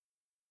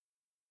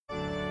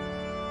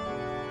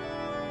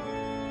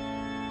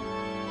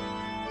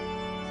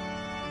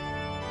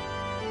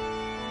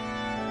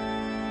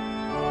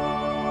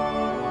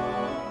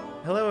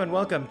Hello and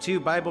welcome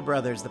to Bible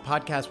Brothers, the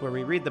podcast where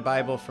we read the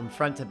Bible from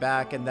front to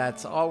back, and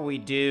that's all we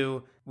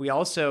do. We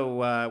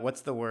also,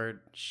 what's the word?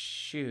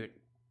 Shoot.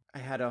 I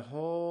had a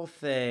whole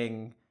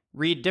thing.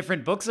 Read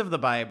different books of the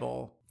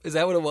Bible. Is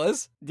that what it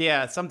was?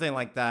 Yeah, something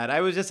like that.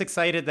 I was just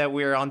excited that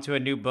we were onto a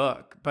new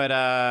book, but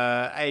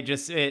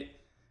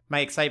my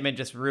excitement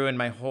just ruined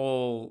my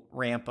whole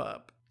ramp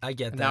up. I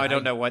get that. Now I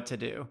don't know what to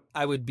do.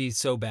 I would be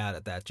so bad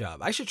at that job.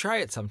 I should try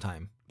it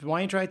sometime.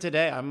 Why don't you try it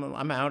today?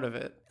 I'm out of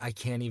it. I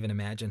can't even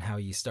imagine how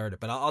you start it,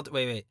 but I'll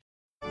wait.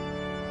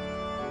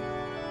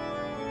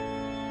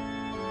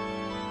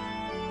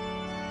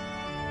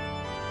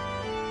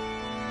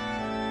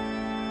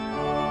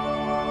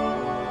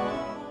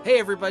 Hey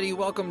everybody,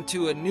 welcome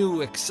to a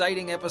new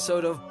exciting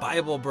episode of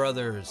Bible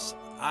Brothers.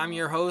 I'm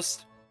your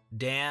host,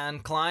 Dan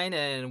Klein,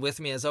 and with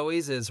me as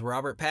always is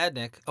Robert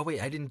Padnick. Oh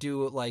wait, I didn't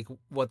do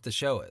what the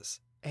show is.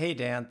 Hey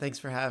Dan, thanks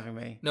for having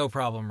me. No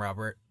problem,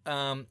 Robert.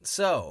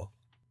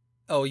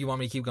 Oh, you want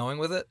me to keep going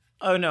with it?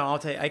 Oh no,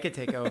 I could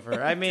take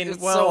over. I mean, it's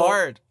well, so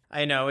hard.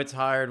 I know it's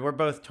hard. We're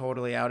both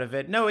totally out of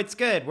it. No, it's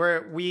good.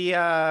 We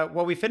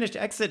finished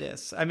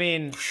Exodus. I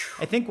mean,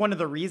 I think one of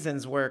the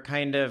reasons we're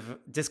kind of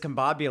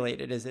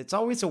discombobulated is it's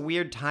always a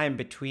weird time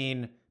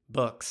between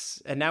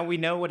books, and now we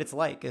know what it's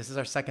like. This is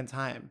our second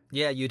time.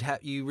 Yeah,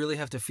 you really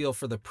have to feel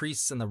for the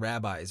priests and the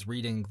rabbis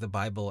reading the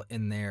Bible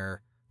in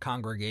their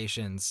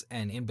congregations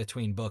and in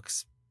between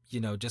books,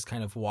 just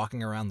kind of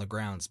walking around the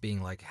grounds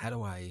being like, how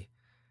do I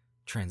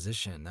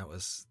transition?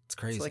 It's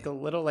crazy. It's like a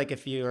little like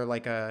if you're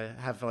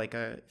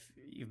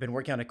you've been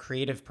working on a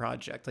creative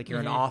project, like you're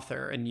an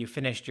author and you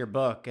finished your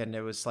book and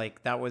it was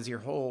like that was your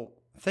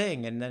whole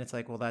thing, and then it's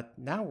like, well, that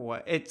now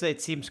what?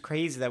 It seems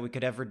crazy that we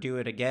could ever do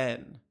it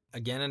again and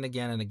again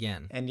and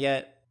again and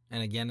yet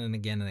and again and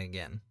again and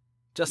again,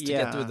 just to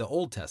get through the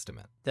Old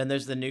Testament. Then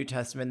there's the New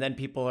Testament. Then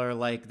people are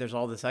like, there's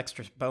all this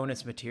extra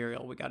bonus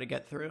material we got to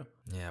get through.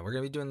 Yeah, we're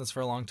going to be doing this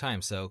for a long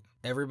time. So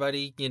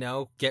everybody,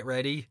 get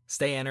ready.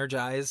 Stay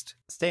energized.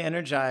 Stay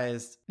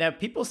energized. Now,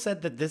 people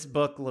said that this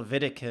book,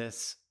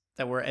 Leviticus,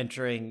 that we're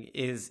entering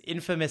is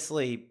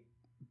infamously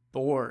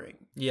boring.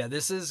 Yeah,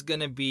 this is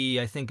going to be,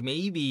 I think,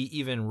 maybe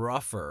even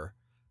rougher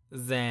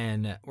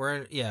than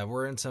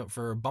we're in some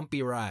for a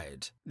bumpy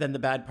ride than the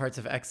bad parts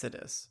of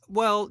Exodus.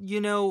 Well,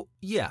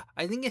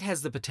 I think it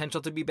has the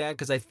potential to be bad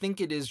because I think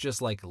it is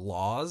just like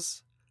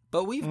laws,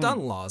 but we've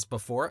done laws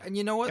before, and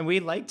you know what? And we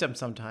liked them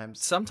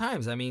sometimes.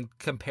 Sometimes, I mean,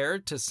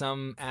 compared to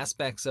some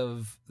aspects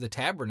of the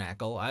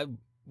tabernacle, I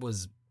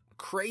was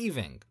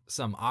craving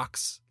some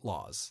ox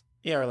laws.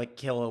 Yeah, or like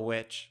kill a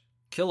witch.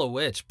 Kill a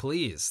witch,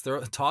 please.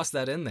 Toss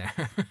that in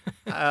there.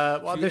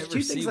 Well, there's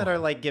two things that are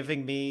like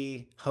giving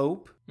me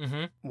hope.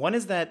 Mm-hmm. One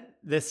is that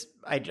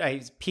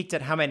I peeked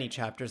at how many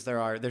chapters there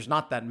are. There's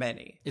not that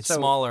many. It's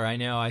smaller, I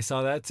know. I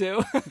saw that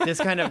too. This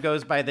kind of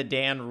goes by the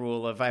Dan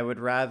rule of I would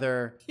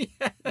rather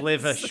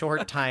live a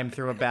short time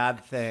through a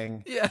bad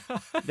thing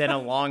than a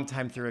long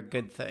time through a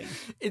good thing.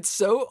 It's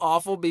so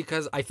awful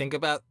because I think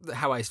about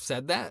how I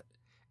said that,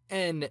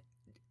 and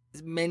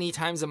many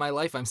times in my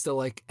life I'm still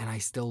like, and I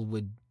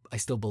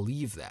still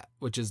believe that,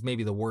 which is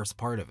maybe the worst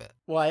part of it.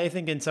 Well, I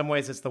think in some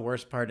ways it's the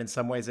worst part. In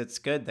some ways it's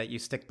good that you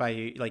stick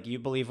by, like, you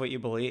believe what you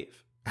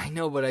believe. I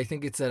know, but I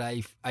think it's that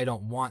I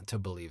don't want to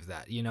believe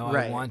that.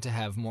 Right. I want to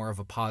have more of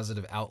a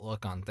positive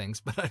outlook on things,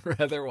 but I'd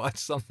rather watch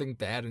something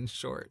bad and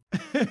short.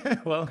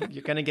 Well,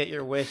 you're going to get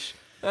your wish.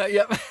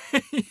 Yep.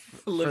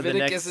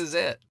 Leviticus is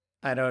it.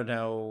 I don't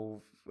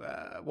know.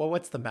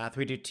 What's the math?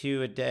 We do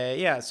 2 a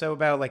day. Yeah, so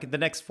about like the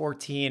next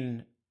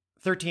 13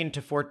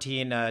 to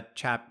 14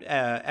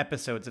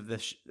 episodes of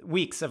the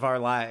weeks of our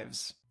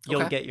lives,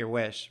 you'll get your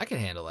wish. I can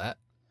handle that.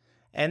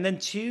 And then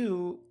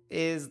 2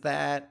 is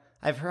that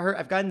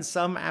I've gotten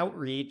some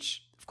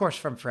outreach, of course,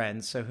 from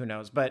friends, so who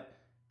knows, but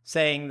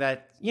saying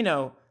that,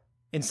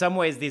 in some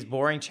ways these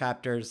boring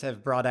chapters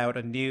have brought out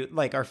a new,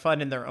 like, are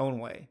fun in their own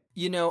way.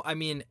 I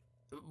mean,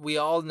 we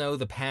all know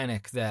the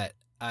panic that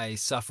I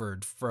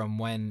suffered from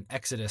when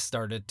Exodus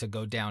started to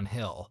go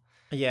downhill.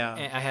 Yeah.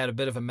 I had a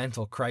bit of a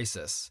mental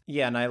crisis.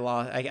 Yeah, and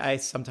I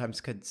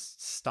sometimes could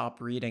stop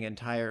reading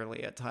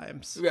entirely at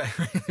times. Right.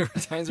 There were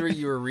times where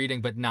you were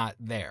reading, but not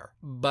there.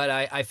 But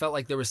I felt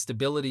like there was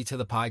stability to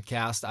the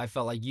podcast. I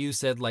felt like you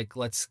said, like,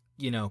 let's,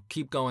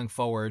 keep going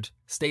forward,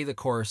 stay the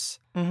course,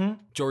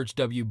 George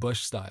W.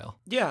 Bush style.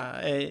 Yeah,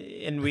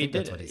 and we did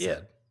that's what he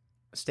said.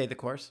 Stay the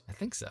course. I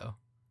think so.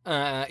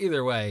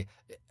 Either way,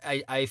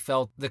 I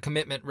felt the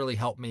commitment really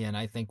helped me, and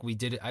I think we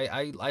did it.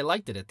 I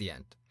liked it at the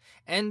end.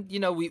 And,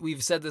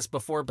 we've said this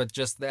before, but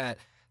just that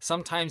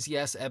sometimes,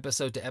 yes,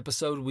 episode to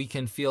episode, we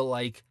can feel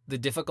like the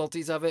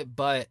difficulties of it.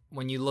 But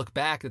when you look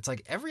back, it's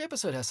like every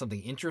episode has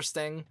something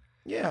interesting.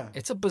 Yeah.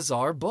 It's a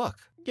bizarre book.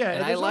 Yeah,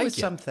 and I like it.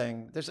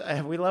 Something.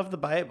 We love the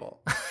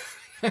Bible.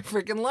 I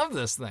freaking love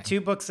this thing. 2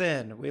 books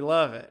in. We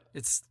love it.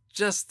 It's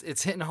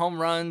hitting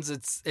home runs.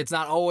 It's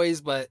not always,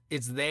 but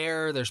it's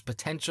there. There's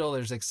potential.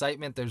 There's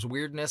excitement. There's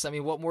weirdness. I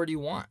mean, what more do you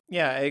want?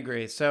 Yeah, I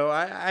agree. So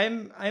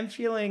I'm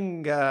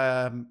feeling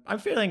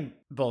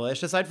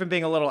bullish. Aside from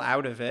being a little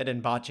out of it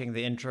and botching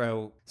the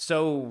intro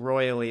so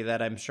royally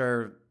that I'm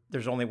sure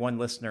there's only one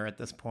listener at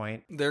this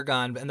point. They're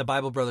gone, and the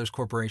Bible Brothers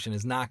Corporation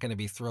is not going to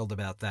be thrilled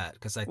about that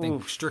because I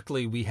think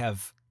strictly we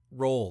have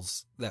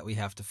roles that we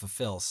have to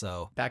fulfill.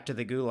 So back to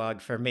the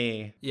gulag for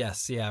me.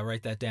 Yes, yeah,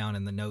 write that down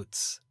in the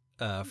notes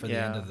for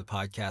the end of the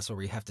podcast where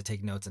we have to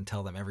take notes and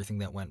tell them everything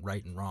that went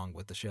right and wrong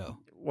with the show.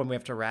 When we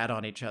have to rat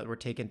on each other, we're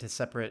taken to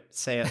separate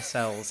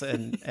cells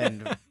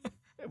and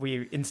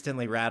we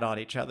instantly rat on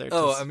each other.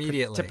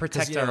 Immediately. To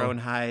protect our own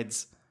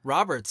hides.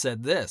 Robert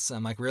said this.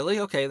 I'm like, really?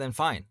 Okay, then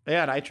fine.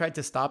 Yeah, and I tried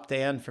to stop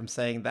Dan from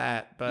saying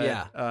that,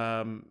 but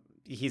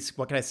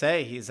what can I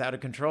say? He's out of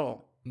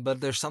control.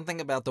 But there's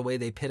something about the way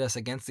they pit us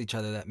against each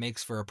other that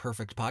makes for a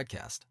perfect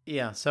podcast.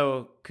 Yeah,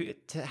 so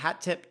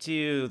hat tip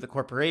to the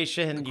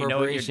corporation. You know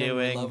what you're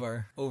doing. We love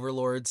our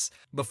overlords.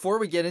 Before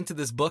we get into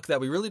this book that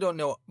we really don't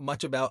know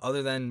much about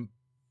other than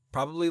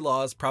probably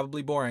laws,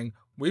 probably boring,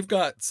 we've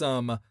got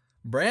some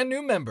brand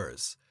new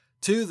members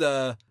to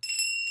the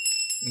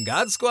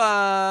God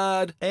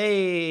Squad.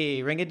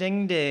 Hey,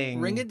 ring-a-ding-ding.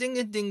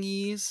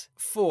 Ring-a-ding-a-dingies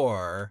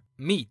for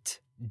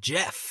Meet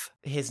Jeff.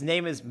 His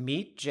name is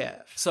Meet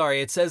Jeff.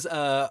 Sorry, it says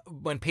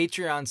when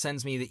Patreon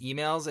sends me the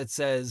emails, it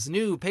says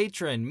new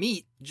patron,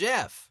 Meet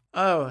Jeff.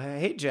 Oh,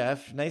 hey,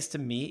 Jeff. Nice to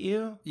meet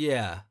you.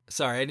 Yeah.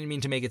 Sorry, I didn't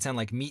mean to make it sound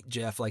like Meet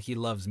Jeff, like he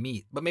loves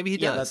meat, but maybe he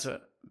does. Yeah,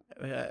 that's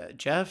what...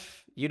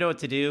 Jeff, you know what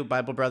to do.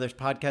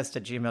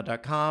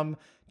 BibleBrothersPodcast@gmail.com.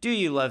 Do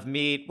you love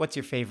meat? What's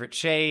your favorite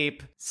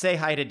shape? Say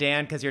hi to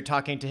Dan because you're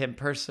talking to him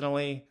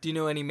personally. Do you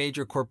know any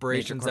major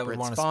corporations that would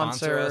want to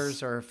sponsor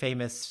us? Or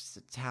famous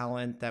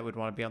talent that would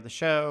want to be on the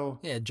show?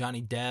 Yeah,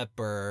 Johnny Depp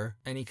or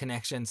any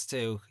connections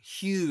to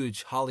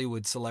huge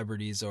Hollywood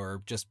celebrities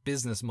or just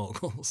business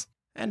moguls.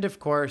 And of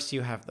course,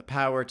 you have the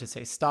power to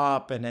say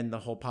stop and end the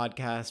whole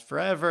podcast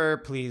forever.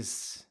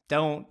 Please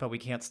don't, but we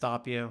can't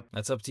stop you.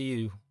 That's up to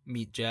you,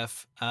 Meet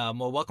Jeff.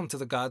 Well, welcome to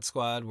the God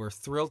Squad. We're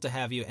thrilled to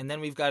have you. And then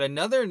we've got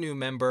another new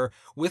member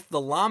with the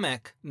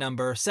Lamech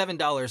number,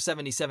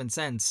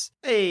 $7.77.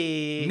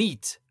 Hey!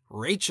 Meet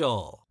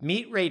Rachel.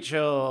 Meet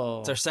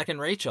Rachel. It's our second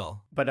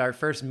Rachel. But our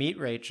first Meet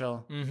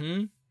Rachel.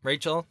 Mm-hmm.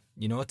 Rachel,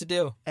 you know what to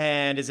do.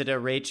 And is it a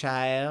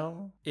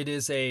Rachel? It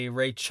is a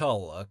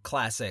Rachel, a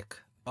classic.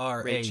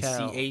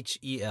 Rachel.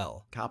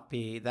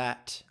 Copy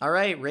that. All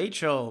right,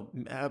 Rachel.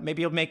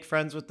 Maybe you'll make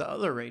friends with the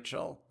other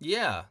Rachel.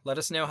 Yeah, let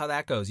us know how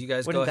that goes. You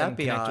guys go ahead and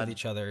connect with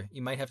each other.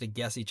 You might have to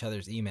guess each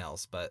other's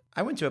emails, but...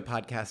 I went to a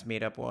podcast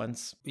meetup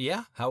once.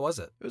 Yeah? How was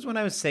it? It was when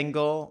I was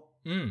single.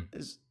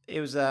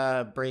 It was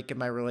a break in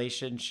my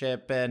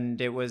relationship, and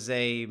it was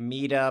a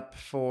meetup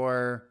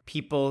for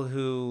people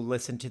who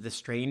listen to the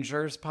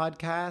Strangers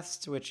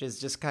podcast, which is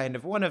just kind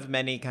of one of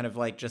many kind of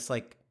like just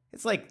like...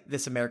 It's like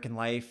This American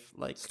Life,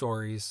 like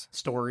stories.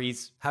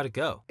 How'd it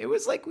go? It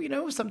was like,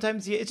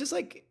 sometimes it's just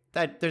like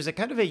that. There's a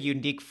kind of a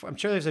unique, I'm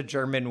sure there's a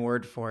German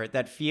word for it,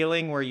 that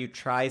feeling where you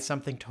try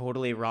something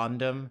totally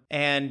random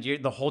and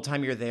the whole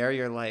time you're there,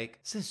 you're like,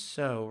 this is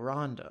so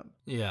random.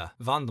 Yeah.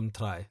 Random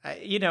try.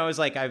 It was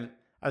like, I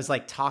was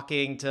like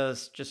talking to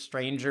just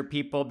stranger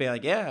people, being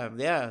like, yeah,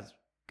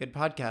 good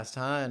podcast,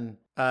 huh?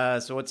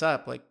 And so what's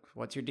up? Like,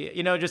 what's your deal?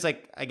 Just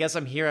like, I guess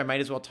I'm here. I might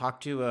as well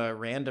talk to a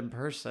random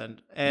person.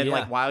 And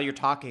like, while you're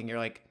talking, you're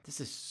like, this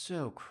is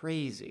so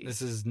crazy.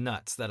 This is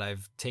nuts that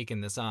I've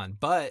taken this on.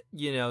 But,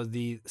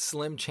 the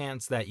slim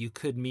chance that you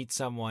could meet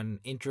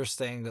someone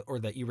interesting or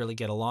that you really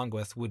get along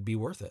with would be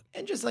worth it.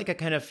 And just like a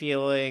kind of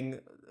feeling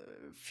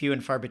few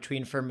and far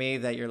between for me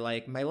that you're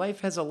like, my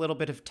life has a little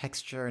bit of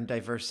texture and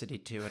diversity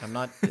to it. I'm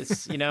not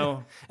this,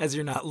 As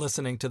you're not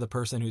listening to the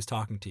person who's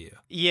talking to you.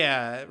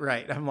 Yeah,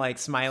 right. I'm like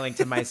smiling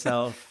to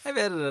myself. I've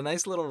added a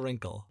nice little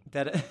wrinkle.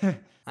 That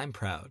I'm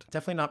proud.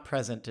 Definitely not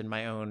present in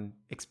my own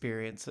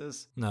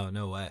experiences.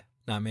 No way.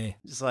 Not me.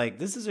 Just like,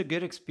 this is a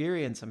good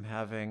experience I'm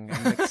having.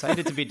 I'm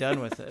excited to be done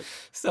with it.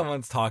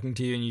 Someone's talking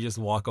to you and you just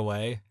walk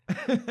away.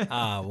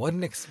 What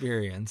an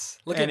experience.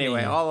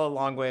 Anyway, all a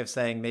long way of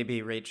saying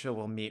maybe Rachel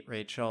will meet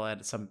Rachel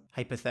at some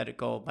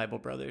hypothetical Bible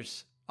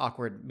Brothers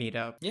awkward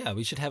meetup. Yeah,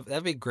 we should have,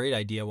 that'd be a great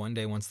idea one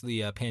day once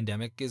the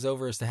pandemic is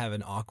over, is to have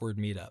an awkward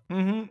meetup.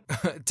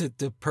 Mm-hmm.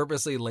 to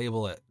purposely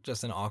label it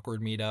just an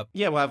awkward meetup.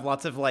 Yeah, we'll have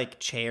lots of like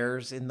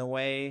chairs in the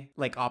way,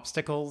 like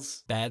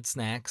obstacles. Bad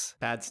snacks.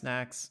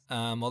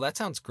 Well, that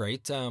sounds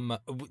great.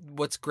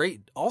 What's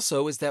great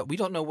also is that we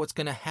don't know what's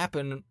going to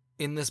happen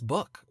in this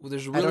book.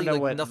 There's really I don't know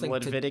like what nothing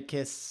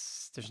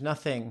Leviticus. There's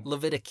nothing.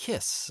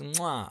 Leviticus.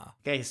 Mwah.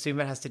 Okay, I assume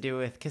it has to do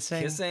with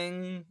kissing.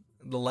 Kissing.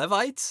 The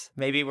Levites?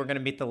 Maybe we're going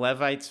to meet the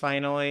Levites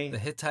finally. The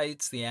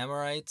Hittites, the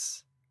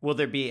Amorites. Will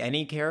there be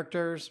any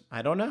characters?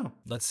 I don't know.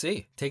 Let's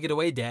see. Take it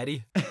away,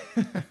 Daddy.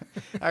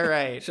 All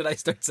right. Should I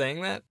start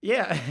saying that?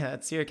 Yeah,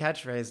 that's your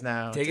catchphrase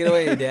now. Take it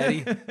away,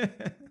 Daddy.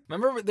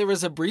 Remember, there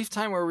was a brief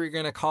time where we were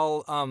going to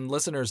call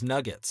listeners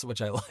nuggets,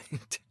 which I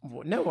liked.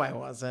 No, I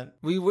wasn't.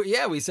 We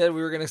said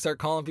we were going to start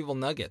calling people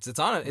nuggets. It's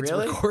on it. It's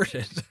really?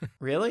 Recorded.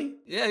 Really?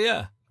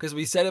 Yeah. Because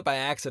we said it by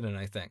accident,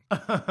 I think.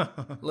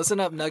 Listen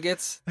up,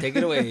 nuggets. Take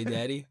it away,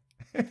 Daddy.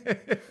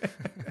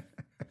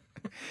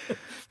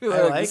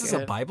 This is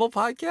a Bible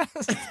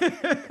podcast?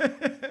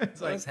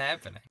 like, what's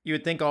happening? You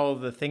would think all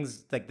of the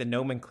things, like the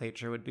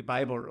nomenclature, would be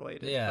Bible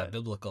related. Yeah, but...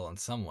 biblical in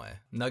some way.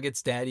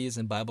 Nuggets, daddies,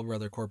 and Bible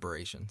Brother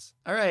corporations.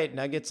 All right,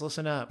 Nuggets,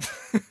 listen up.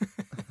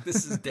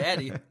 This is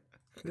Daddy.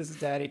 This is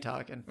Daddy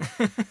talking.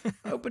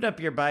 Open up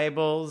your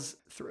Bibles.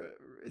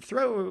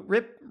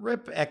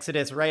 Rip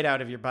Exodus right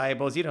out of your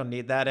Bibles. You don't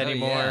need that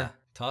anymore. Yeah.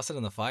 Toss it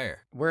in the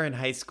fire. We're in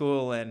high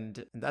school,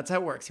 and that's how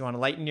it works. You want to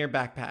lighten your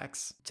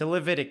backpacks. To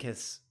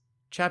Leviticus,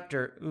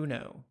 chapter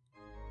 1.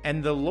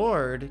 And the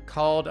Lord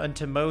called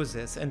unto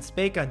Moses, and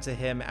spake unto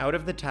him out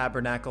of the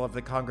tabernacle of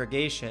the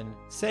congregation,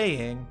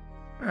 saying...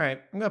 All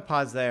right, I'm going to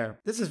pause there.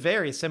 This is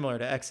very similar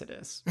to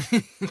Exodus.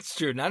 It's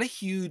true. Not a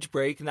huge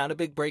break, not a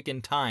big break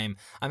in time.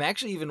 I'm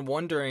actually even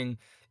wondering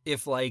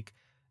if, like,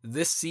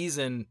 this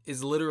season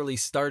is literally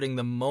starting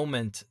the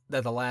moment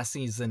that the last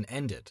season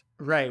ended.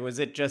 Right. Was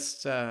it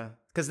just...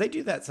 because they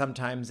do that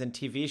sometimes in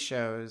TV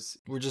shows.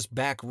 We're just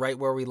back right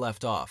where we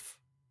left off,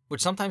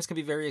 which sometimes can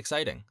be very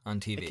exciting on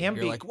TV. It can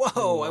You're be like, whoa,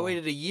 cool. I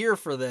waited a year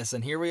for this,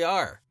 and here we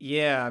are.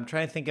 Yeah, I'm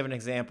trying to think of an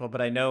example, but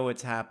I know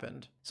it's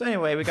happened. So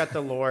anyway, we got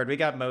the Lord, we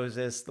got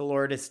Moses. The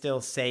Lord is still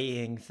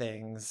saying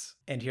things.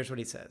 And here's what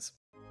he says.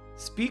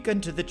 Speak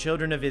unto the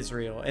children of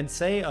Israel, and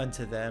say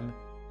unto them,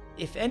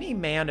 If any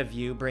man of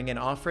you bring an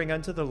offering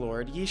unto the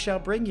Lord, ye shall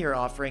bring your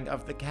offering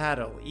of the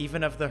cattle,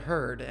 even of the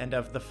herd, and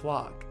of the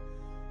flock.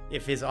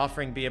 If his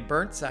offering be a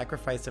burnt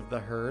sacrifice of the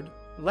herd,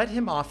 let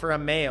him offer a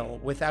male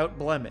without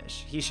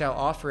blemish. He shall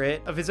offer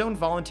it of his own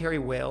voluntary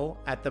will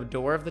at the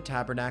door of the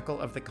tabernacle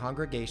of the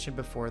congregation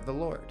before the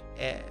Lord.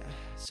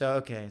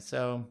 So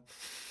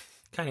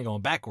Kind of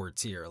going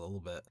backwards here a little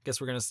bit.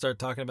 Guess we're going to start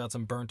talking about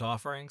some burnt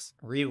offerings.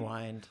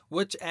 Rewind.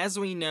 Which, as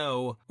we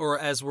know, or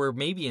as we're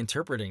maybe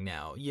interpreting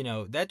now,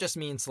 that just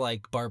means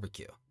like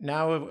barbecue.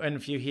 Now, and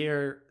if you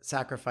hear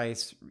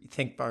sacrifice,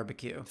 think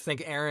barbecue.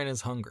 Think Aaron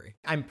is hungry.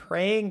 I'm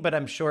praying, but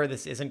I'm sure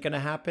this isn't going to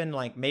happen.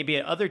 Like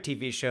maybe other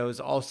TV shows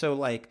also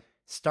like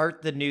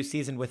start the new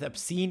season with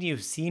obscene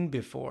you've seen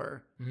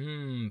before.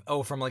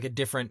 Oh, from like a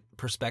different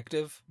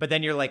perspective? But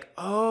then you're like,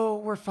 oh,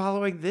 we're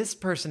following this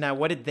person now.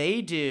 What did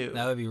they do?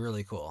 That would be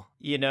really cool.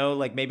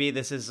 Like maybe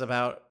this is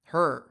about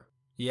her.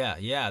 Yeah,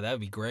 that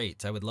would be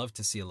great. I would love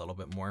to see a little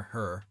bit more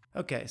her.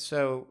 Okay,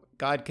 so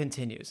God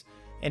continues.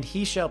 And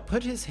he shall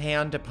put his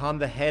hand upon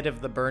the head of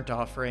the burnt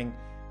offering,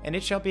 and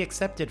it shall be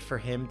accepted for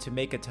him to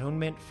make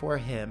atonement for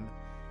him.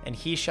 And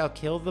he shall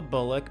kill the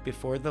bullock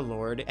before the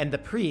Lord, and the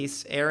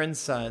priests, Aaron's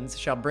sons,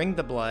 shall bring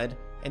the blood,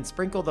 and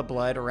sprinkle the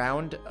blood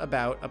round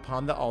about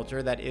upon the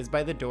altar that is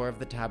by the door of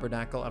the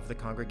tabernacle of the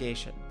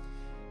congregation.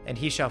 And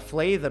he shall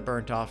flay the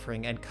burnt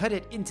offering, and cut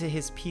it into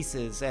his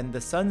pieces, and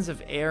the sons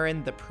of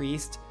Aaron the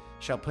priest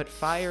shall put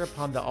fire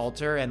upon the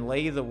altar, and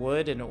lay the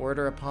wood in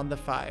order upon the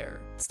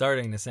fire.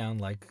 Starting to sound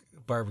like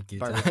barbecue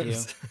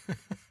times.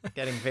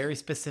 Getting very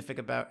specific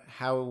about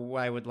how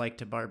I would like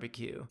to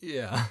barbecue.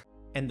 Yeah.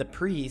 And the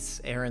priests,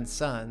 Aaron's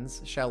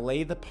sons, shall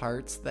lay the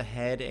parts, the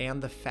head,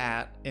 and the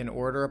fat in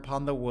order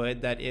upon the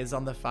wood that is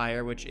on the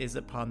fire which is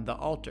upon the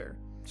altar.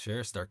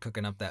 Sure, start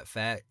cooking up that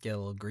fat, get a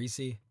little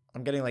greasy.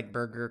 I'm getting like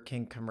Burger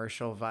King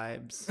commercial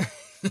vibes.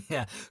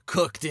 Yeah,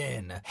 cooked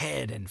in,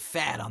 head and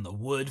fat on the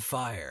wood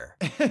fire.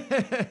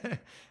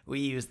 We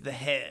use the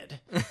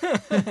head.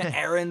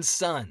 Aaron's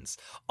sons.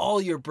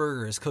 All your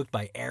burgers cooked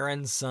by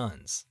Aaron's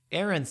sons.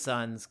 Aaron's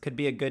sons could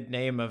be a good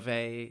name of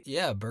a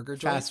burger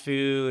joint. Fast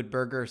food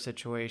burger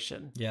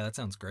situation. Yeah, that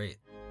sounds great.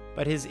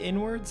 But his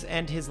inwards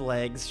and his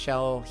legs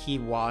shall he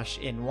wash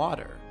in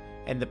water.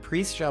 And the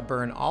priest shall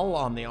burn all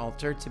on the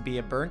altar to be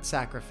a burnt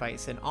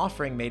sacrifice, an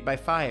offering made by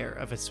fire,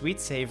 of a sweet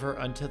savor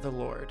unto the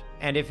Lord.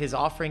 And if his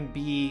offering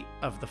be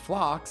of the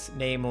flocks,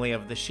 namely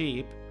of the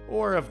sheep,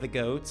 or of the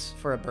goats,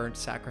 for a burnt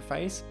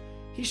sacrifice,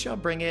 he shall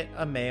bring it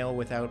a male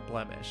without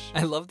blemish.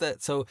 I love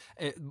that. So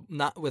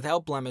not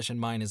without blemish in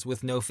mind is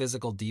with no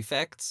physical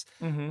defects,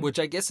 which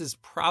I guess is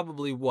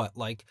probably what,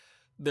 like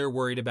they're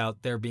worried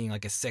about there being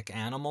like a sick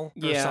animal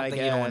or something. I guess.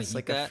 You don't want to eat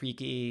like that.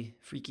 A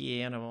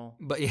freaky animal.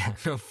 But yeah,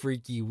 no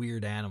freaky,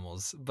 weird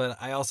animals. But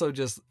I also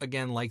just,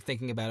 again, like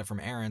thinking about it from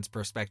Aaron's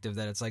perspective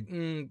that it's like,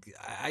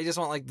 I just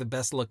want like the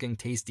best looking,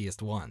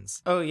 tastiest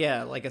ones. Oh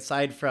yeah, like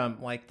aside from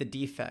like the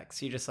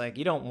defects, you just like,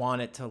 you don't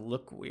want it to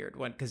look weird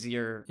because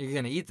you're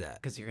going to eat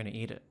that. Because you're going to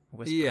eat it.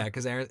 Whisper. Yeah,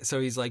 because Aaron,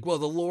 so he's like, well,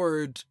 the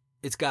Lord,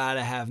 it's got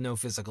to have no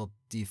physical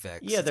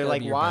defects. Yeah, they're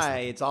like,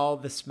 why? It's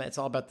all it's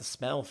all about the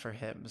smell for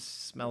him.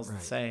 Smells the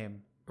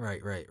same.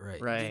 Right.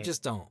 You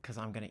just don't. Because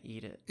I'm gonna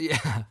eat it.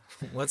 Yeah.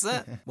 What's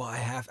that? Well, I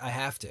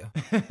have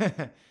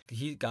to.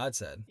 God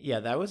said. Yeah,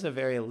 that was a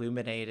very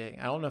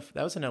illuminating. I don't know if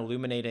that was an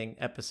illuminating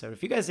episode.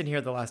 If you guys didn't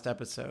hear the last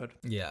episode,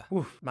 yeah,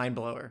 mind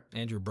blower.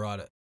 Andrew brought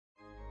it.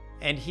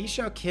 And he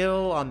shall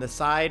kill on the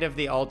side of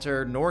the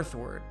altar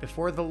northward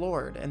before the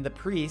Lord, and the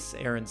priests,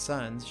 Aaron's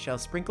sons, shall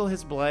sprinkle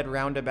his blood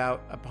round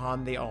about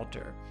upon the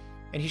altar.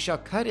 And he shall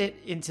cut it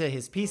into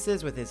his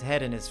pieces with his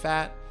head and his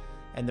fat,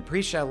 and the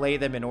priest shall lay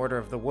them in order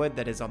of the wood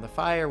that is on the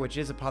fire which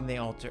is upon the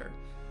altar.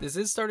 This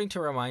is starting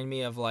to remind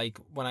me of like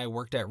when I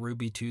worked at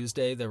Ruby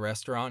Tuesday, the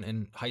restaurant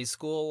in high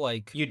school.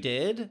 Like You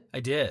did? I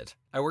did.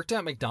 I worked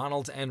at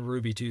McDonald's and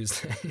Ruby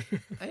Tuesday.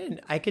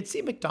 I could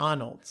see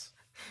McDonald's.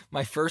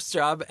 My first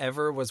job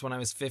ever was when I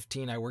was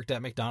 15. I worked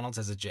at McDonald's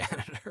as a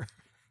janitor.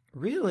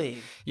 Really?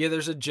 Yeah,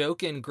 there's a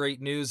joke in Great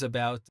News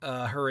about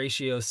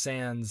Horatio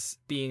Sands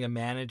being a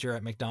manager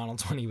at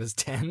McDonald's when he was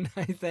 10,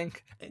 I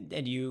think.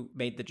 And you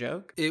made the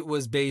joke? It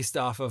was based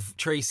off of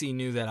Tracy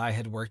knew that I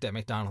had worked at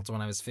McDonald's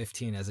when I was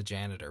 15 as a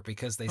janitor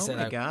because they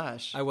said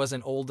I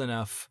wasn't old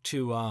enough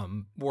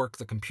to work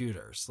the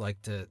computers, like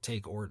to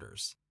take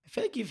orders. I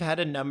feel like you've had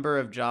a number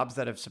of jobs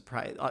that have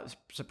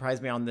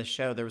surprised me on this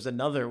show. There was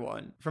another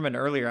one from an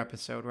earlier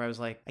episode where I was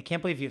like, I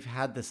can't believe you've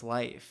had this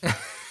life.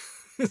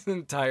 His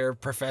entire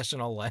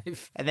professional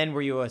life. And then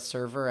were you a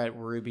server at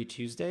Ruby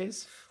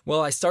Tuesdays?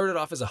 Well, I started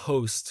off as a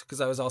host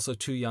because I was also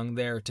too young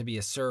there to be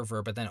a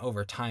server, but then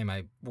over time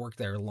I worked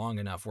there long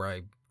enough where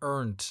I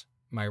earned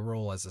my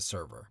role as a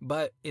server.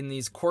 But in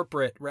these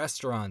corporate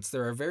restaurants,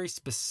 there are very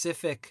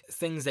specific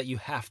things that you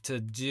have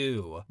to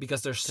do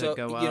because they're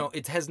so,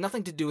 it has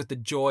nothing to do with the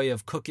joy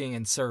of cooking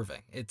and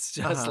serving. It's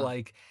just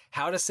like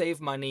how to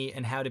save money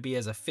and how to be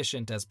as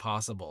efficient as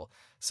possible.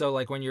 So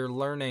like when you're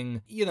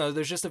learning,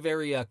 there's just a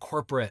very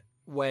corporate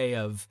way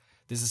of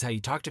this is how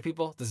you talk to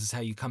people. This is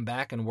how you come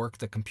back and work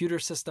the computer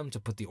system to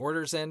put the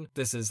orders in.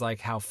 This is like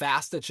how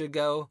fast it should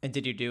go. And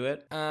did you do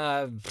it?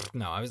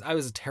 No, I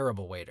was a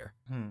terrible waiter.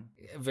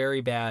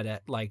 Very bad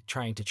at like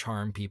trying to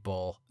charm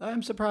people.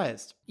 I'm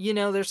surprised.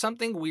 There's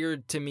something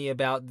weird to me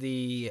about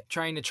the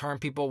trying to charm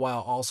people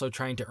while also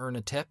trying to earn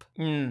a tip.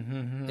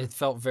 Mm-hmm. It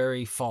felt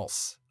very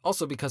false.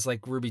 Also because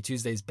like Ruby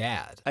Tuesday's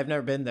bad. I've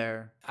never been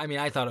there. I mean,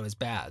 I thought it was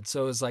bad.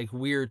 So it was like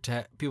weird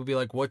to people be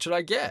like, what should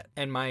I get?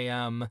 And my,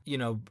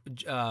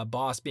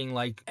 boss being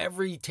like,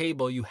 every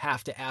table you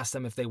have to ask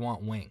them if they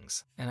want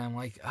wings. And I'm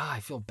like, I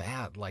feel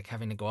bad like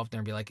having to go up there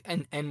and be like,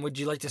 and would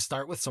you like to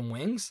start with some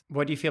wings?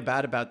 What do you feel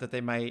bad about that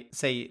they might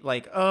say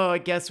like, oh, I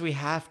guess we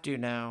have to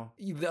now?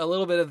 A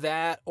little bit of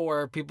that,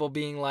 or people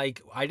being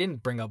like, I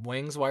didn't bring up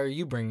wings. Why are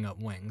you bringing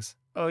up wings?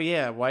 Oh,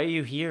 yeah. Why are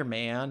you here,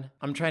 man?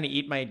 I'm trying to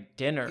eat my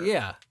dinner.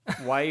 Yeah.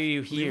 Why are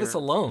you here? Leave us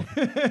alone.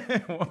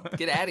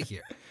 Get out of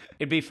here.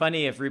 It'd be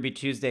funny if Ruby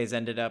Tuesdays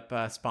ended up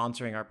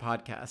sponsoring our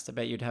podcast. I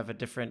bet you'd have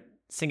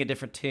sing a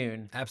different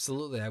tune.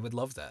 Absolutely. I would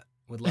love that.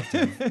 Would love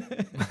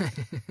to.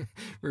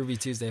 Ruby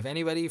Tuesday. If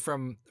anybody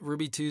from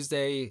Ruby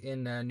Tuesday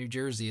in New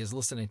Jersey is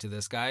listening to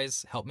this,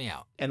 guys, help me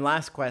out. And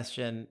last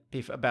question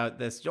about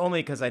this,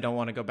 only because I don't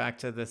want to go back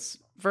to this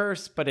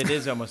verse, but it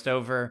is almost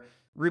over.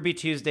 Ruby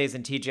Tuesdays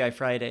and TGI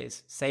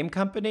Fridays, same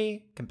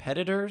company,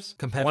 competitors?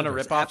 Want to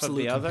rip off of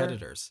the other?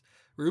 Competitors.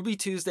 Ruby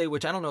Tuesday,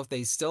 which I don't know if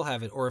they still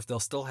have it or if they'll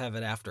still have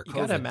it after COVID. You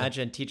gotta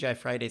imagine TGI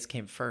Fridays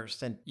came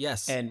first, and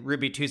yes, and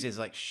Ruby Tuesdays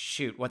like,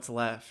 shoot, what's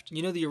left?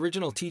 The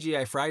original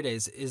TGI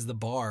Fridays is the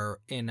bar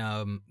in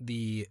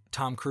the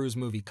Tom Cruise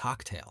movie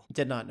Cocktail.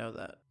 Did not know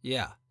that.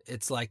 Yeah.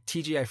 It's like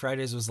TGI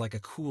Fridays was like a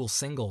cool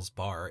singles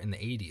bar in the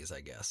 80s, I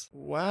guess.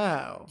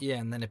 Wow. Yeah,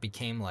 and then it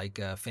became like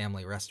a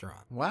family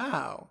restaurant.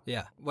 Wow.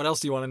 Yeah. What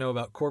else do you want to know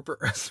about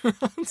corporate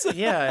restaurants?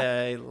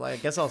 Yeah, I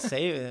guess I'll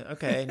save it.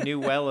 Okay, new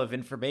well of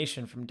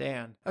information from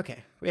Dan. Okay,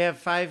 we have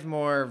 5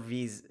 more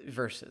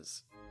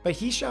verses. But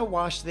he shall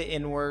wash the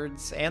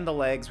inwards and the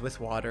legs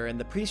with water, and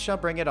the priest shall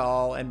bring it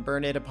all and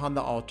burn it upon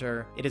the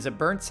altar. It is a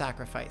burnt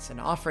sacrifice, an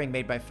offering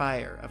made by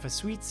fire, of a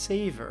sweet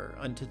savor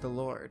unto the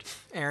Lord.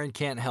 Aaron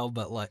can't help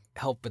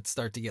but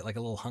start to get like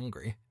a little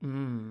hungry.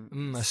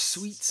 A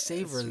sweet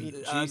savor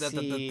that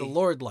the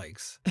Lord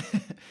likes.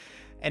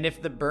 And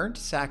if the burnt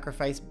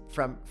sacrifice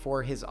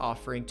for his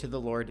offering to the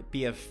Lord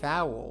be of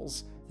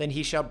fowls, then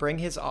he shall bring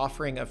his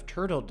offering of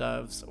turtle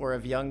doves or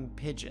of young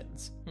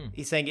pigeons.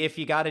 He's saying if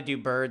you got to do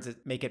birds,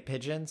 make it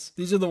pigeons.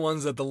 These are the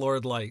ones that the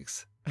Lord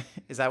likes.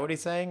 Is that what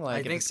he's saying?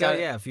 Like, I think so.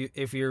 Yeah.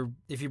 If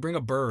you bring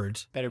a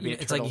bird, better be.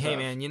 It's like, hey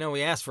man,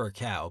 we asked for a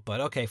cow,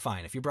 but okay,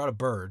 fine. If you brought a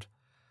bird,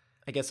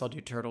 I guess I'll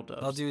do turtle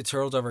doves. I'll do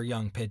turtle dove or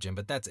young pigeon,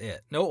 but that's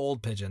it. No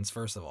old pigeons,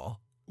 first of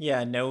all.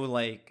 Yeah, no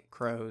like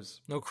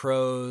crows. No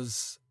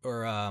crows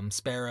or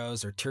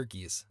sparrows or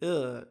turkeys.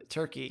 Ugh,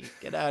 turkey.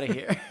 Get out of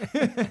here.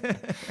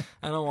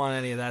 I don't want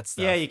any of that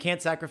stuff. Yeah, you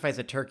can't sacrifice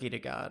a turkey to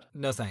God.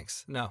 No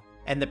thanks. No.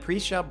 And the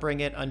priest shall bring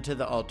it unto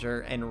the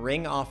altar and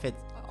wring off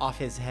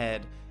his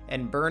head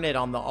and burn it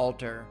on the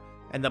altar,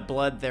 and the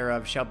blood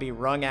thereof shall be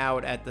wrung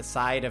out at the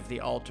side of the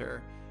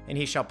altar. And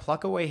he shall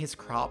pluck away his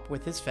crop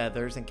with his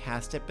feathers and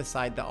cast it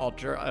beside the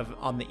altar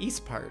on the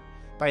east part,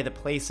 by the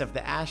place of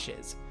the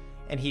ashes.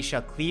 And he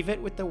shall cleave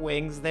it with the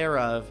wings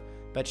thereof,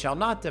 but shall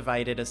not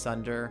divide it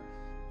asunder.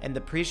 And the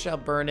priest shall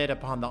burn it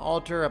upon the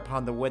altar,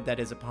 upon the wood that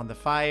is upon the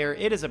fire.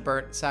 It is a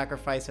burnt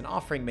sacrifice, an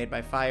offering made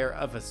by fire,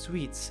 of a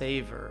sweet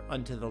savor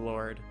unto the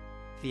Lord.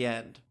 The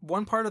end.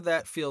 One part of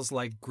that feels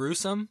like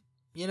gruesome,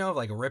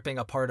 like ripping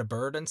apart a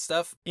bird and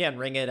stuff. Yeah, and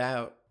wring it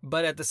out.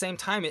 But at the same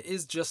time, it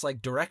is just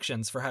like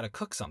directions for how to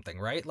cook something,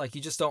 right? Like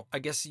you just don't, I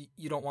guess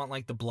you don't want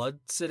like the blood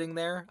sitting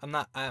there. I'm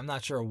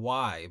not sure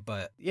why,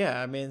 but.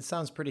 Yeah, I mean, it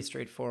sounds pretty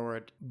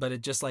straightforward. But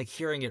it just like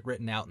hearing it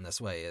written out in this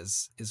way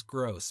is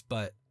gross.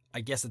 But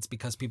I guess it's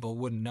because people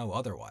wouldn't know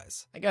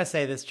otherwise. I gotta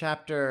say, this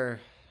chapter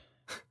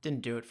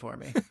didn't do it for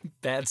me.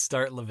 Bad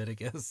start,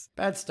 Leviticus.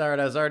 Bad start.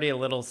 I was already a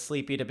little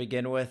sleepy to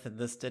begin with, and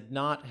this did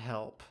not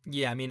help.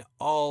 Yeah, I mean,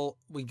 all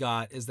we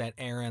got is that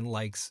Aaron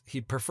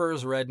he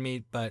prefers red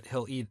meat, but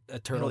he'll eat a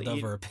turtle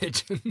dove or a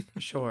pigeon.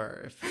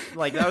 Sure.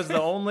 Like, that was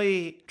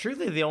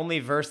truly the only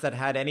verse that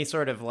had any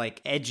sort of,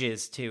 like,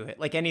 edges to it.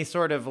 Like, any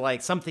sort of,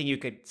 like, something you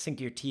could sink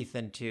your teeth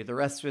into. The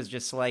rest was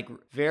just, like,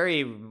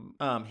 very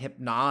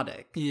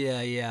hypnotic.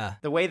 Yeah.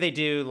 The way they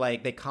do,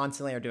 like, they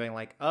constantly are doing,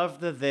 like, of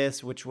the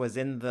this, which was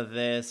in the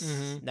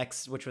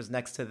this, which was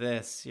next to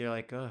this. You're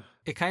like, ugh.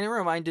 It kind of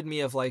reminded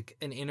me of, like,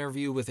 an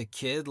interview with a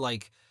kid,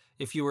 like,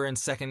 if you were in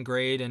second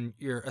grade and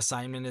your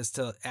assignment is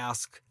to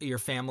ask your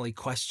family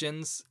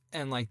questions,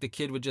 and like the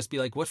kid would just be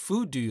like, what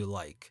food do you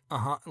like?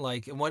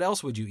 Like, and what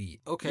else would you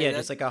eat? Okay. Yeah,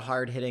 just like a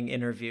hard-hitting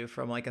interview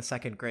from like a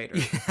second grader.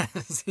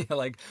 Yes. Yeah,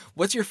 like,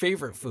 what's your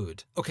favorite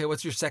food? Okay,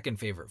 what's your second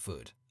favorite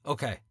food?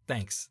 Okay,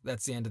 thanks.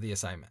 That's the end of the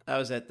assignment. That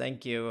was it.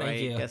 Thank you. I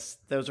guess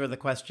those were the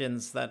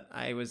questions that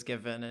I was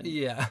given. And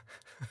yeah.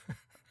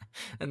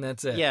 And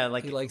that's it. Yeah,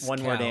 like he likes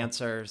one-word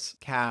answers.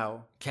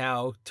 Cow,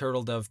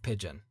 turtle dove,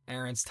 pigeon.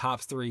 Aaron's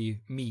top 3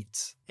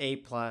 meats.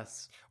 A+.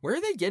 Where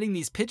are they getting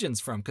these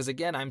pigeons from? Because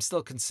again, I'm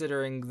still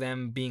considering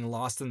them being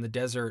lost in the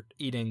desert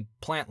eating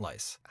plant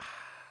lice.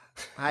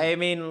 I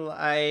mean,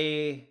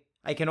 I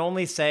can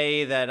only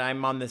say that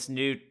I'm on this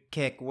new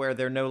kick where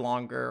they're no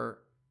longer...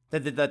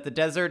 That the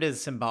desert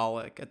is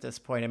symbolic at this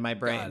point in my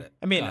brain. Got it.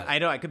 I mean, I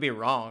know I could be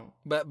wrong.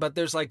 But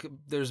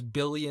there's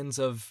billions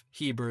of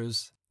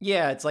Hebrews.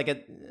 Yeah, it's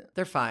like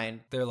they're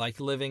fine. They're like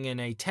living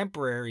in a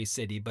temporary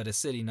city, but a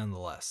city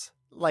nonetheless.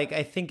 Like,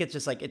 I think it's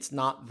just like, it's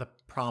not the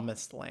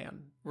promised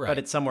land, right? But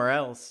it's somewhere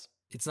else.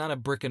 It's not a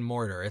brick and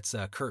mortar. It's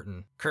a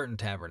curtain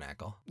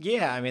tabernacle.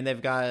 Yeah, I mean,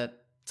 they've got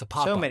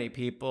so many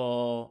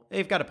people.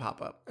 They've got a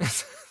pop-up.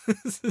 This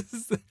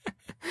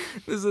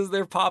is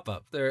their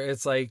pop-up.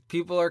 It's like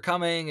people are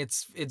coming.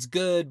 It's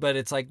good, but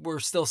it's like we're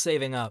still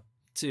saving up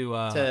to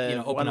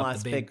open one up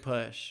last the big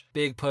push.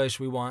 Big push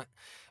we want.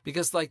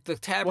 Because, like, the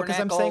tabernacle... Well, because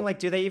I'm saying, like,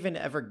 do they even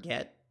ever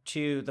get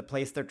to the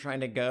place they're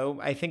trying to go?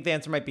 I think the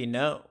answer might be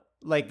no.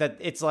 Like, that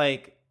it's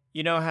like,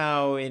 you know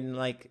how in,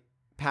 like,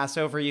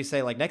 Passover you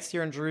say, like, next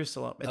year in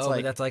Jerusalem? It's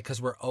but that's, like, because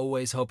we're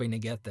always hoping to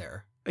get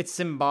there. It's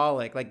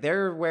symbolic. Like,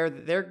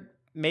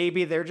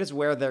 maybe they're just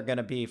where they're going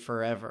to be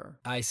forever.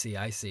 I see.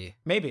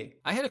 Maybe.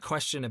 I had a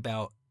question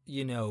about,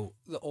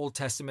 the Old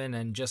Testament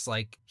and just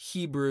like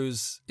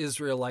Hebrews,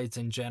 Israelites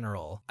in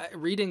general.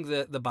 Reading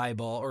the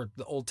Bible or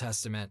the Old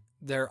Testament,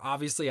 they're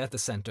obviously at the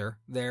center.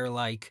 They're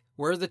like,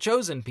 we're the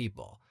chosen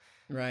people.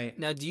 Right.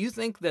 Now, do you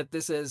think that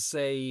this is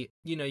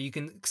you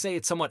can say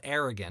it's somewhat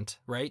arrogant,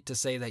 right? To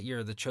say that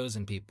you're the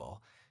chosen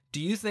people. Do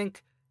you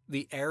think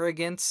the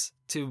arrogance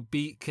to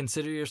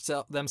consider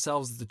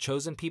themselves the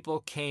chosen people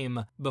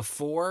came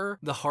before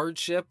the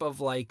hardship of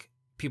like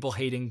people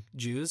hating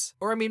Jews?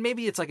 Or I mean,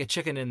 maybe it's like a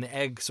chicken and the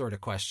egg sort of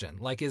question.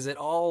 Like, does it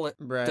all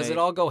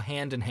go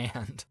hand in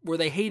hand? Were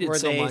they hated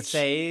so much?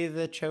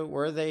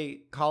 Were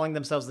they calling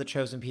themselves the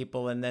chosen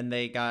people and then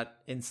they got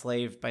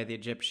enslaved by the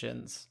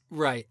Egyptians?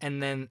 Right.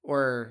 And then,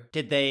 or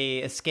did they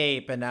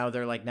escape and now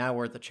they're like, now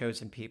we're the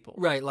chosen people?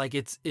 Right. Like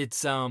it's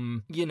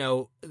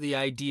the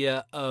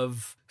idea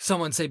of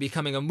someone, say,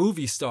 becoming a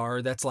movie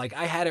star that's like,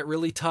 I had it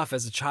really tough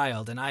as a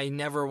child and I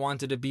never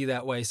wanted to be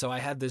that way. So I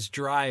had this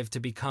drive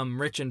to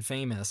become rich and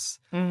famous.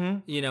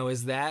 Mm-hmm.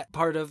 Is that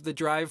part of the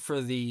drive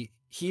for the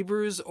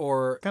Hebrews,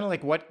 or kind of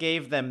like what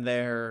gave them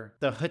the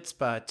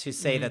chutzpah to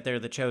say that they're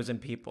the chosen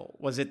people?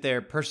 Was it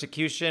their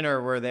persecution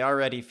or were they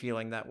already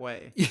feeling that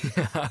way?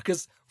 Yeah,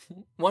 because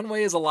one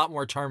way is a lot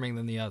more charming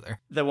than the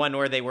other. The one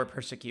where they were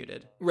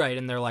persecuted. Right,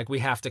 and they're like, we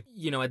have to,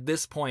 at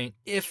this point,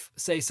 if,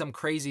 say, some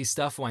crazy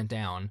stuff went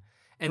down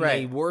and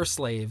they were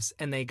slaves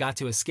and they got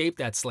to escape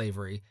that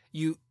slavery,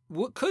 you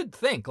could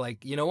think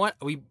like, you know what,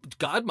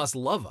 God must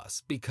love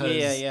us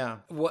because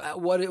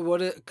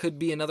what it could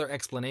be another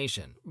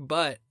explanation.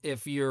 But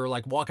if you're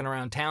like walking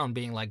around town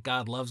being like,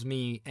 God loves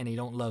me and he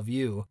don't love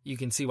you, you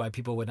can see why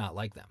people would not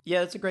like them.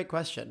 Yeah, that's a great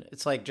question.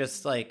 It's like,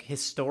 just like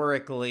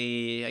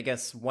historically, I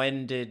guess,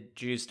 when did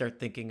Jews start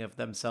thinking of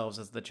themselves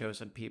as the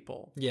chosen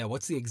people? Yeah,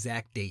 what's the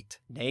exact date?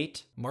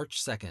 Nate? March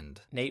 2nd.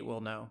 Nate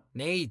will know.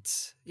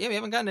 Nate. Yeah, we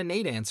haven't gotten a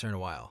Nate answer in a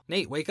while.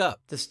 Nate, wake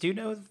up. Does Stu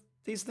know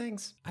these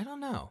things? I don't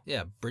know.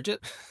 Yeah,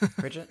 Bridget?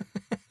 Bridget?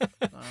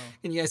 Oh.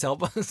 Can you guys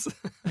help us?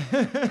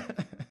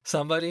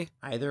 Somebody?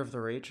 Either of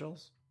the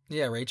Rachels?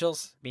 Yeah,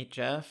 Rachel's. Meet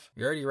Jeff.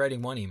 You're already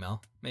writing one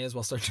email. May as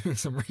well start doing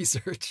some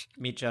research.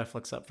 Meet Jeff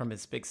looks up from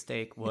his big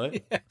steak. What?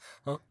 Yeah.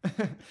 Huh?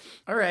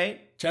 All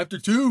right. Chapter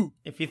 2.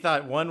 If you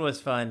thought 1 was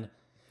fun.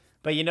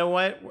 But you know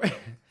what?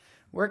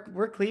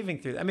 We're cleaving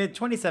through. I mean,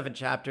 27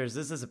 chapters.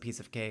 This is a piece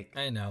of cake.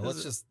 I know.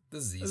 This is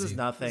easy. This is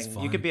nothing.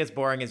 You could be as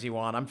boring as you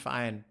want. I'm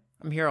fine.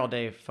 I'm here all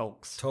day,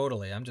 folks.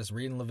 Totally. I'm just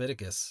reading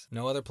Leviticus.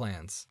 No other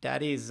plans.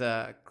 Daddy's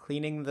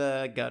cleaning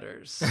the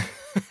gutters.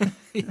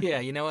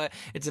 Yeah, you know what?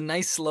 It's a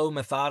nice, slow,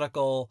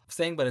 methodical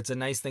thing, but it's a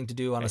nice thing to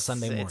do on a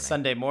Sunday morning. It's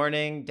Sunday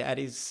morning.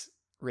 Daddy's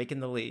raking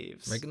the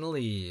leaves. Raking the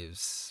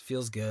leaves.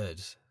 Feels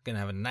good. Gonna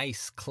have a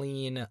nice,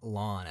 clean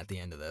lawn at the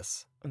end of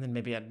this. And then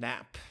maybe a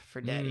nap for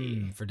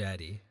daddy. For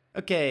daddy.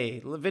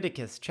 Okay,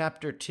 Leviticus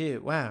chapter 2.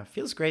 Wow,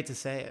 feels great to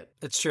say it.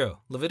 It's true.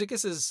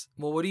 Leviticus is,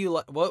 well, what do you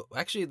like? Well,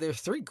 actually, there are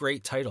 3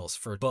 great titles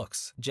for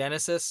books.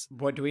 Genesis.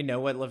 What do we know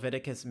what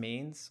Leviticus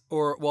means?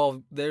 Or,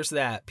 well, there's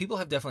that. People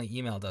have definitely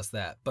emailed us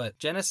that. But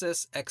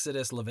Genesis,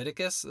 Exodus,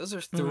 Leviticus, those are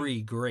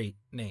 3 great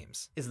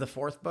names. Is the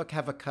 4th book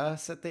have a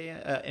cuss at the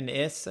an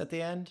is at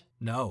the end?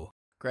 No.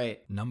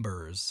 Great.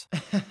 Numbers.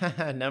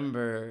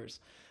 Numbers.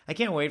 I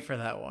can't wait for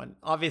that one.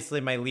 Obviously,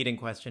 my leading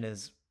question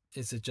is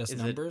it just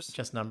numbers?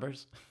 Just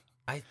numbers?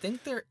 I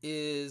think there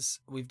is.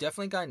 We've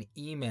definitely gotten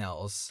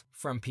emails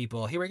from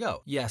people. Here we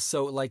go. Yes.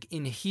 So like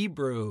in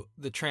Hebrew,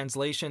 the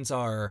translations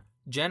are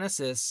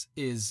Genesis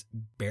is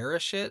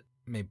Bereshit.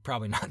 Maybe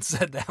probably not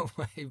said that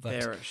way, but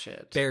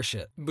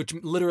Bereshit, which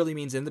literally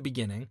means in the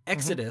beginning.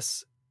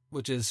 Exodus,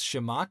 which is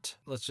Shemot,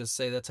 let's just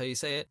say that's how you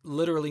say it,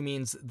 literally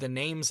means the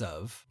names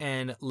of.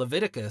 And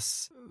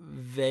Leviticus,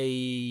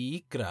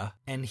 Veikra,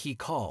 and he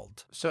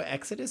called. So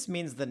Exodus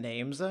means the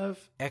names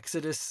of?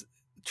 Exodus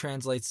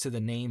translates to the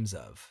names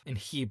of in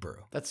Hebrew.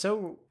 That's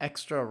so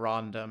extra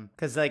random.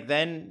 Because like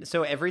then,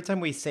 so every time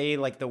we say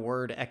like the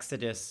word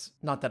Exodus,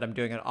 not that I'm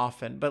doing it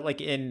often, but like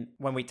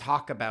when we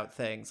talk about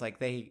things,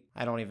 like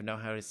I don't even know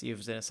how to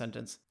use it in a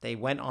sentence. They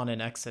went on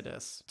an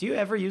Exodus. Do you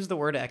ever use the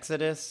word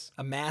Exodus?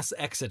 A mass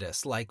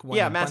exodus, like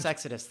when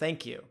exodus.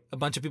 Thank you. A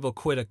bunch of people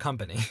quit a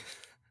company.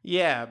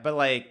 Yeah, but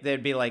like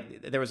there'd be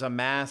like, there was a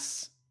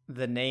mass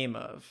the name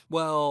of.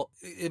 Well,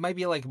 it might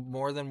be like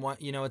more than one,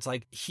 it's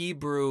like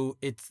Hebrew,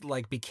 it's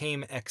like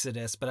became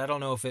Exodus, but I don't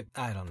know.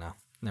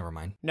 Never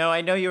mind. No,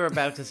 I know you were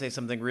about to say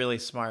something really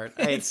smart.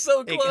 It's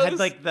so close. It had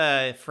like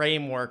the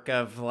framework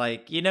of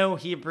like,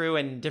 Hebrew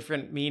and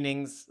different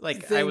meanings.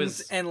 Like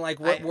things, and like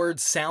what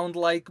words sound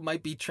like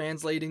might be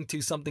translating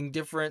to something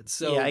different.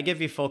 So yeah, I give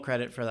you full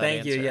credit for that.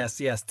 Thank you.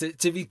 Yes.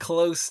 To be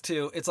close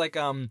to, it's like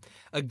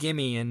a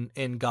gimme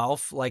in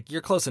golf. Like you're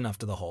close enough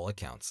to the hole. It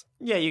counts.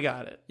 Yeah, you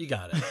got it.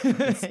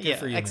 It's good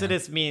for you,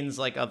 Exodus means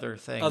like other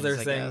things. Other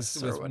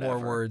things with more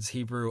words.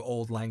 Hebrew,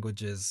 old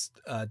languages,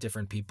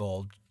 different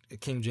people.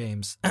 King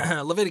James.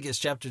 Leviticus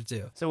chapter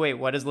 2. So wait,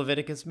 what does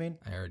Leviticus mean?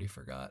 I already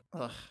forgot.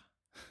 Ugh.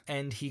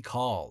 And he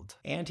called.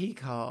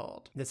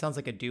 That sounds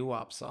like a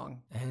doo-wop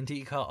song. And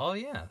he called. Oh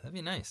yeah, that'd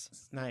be nice.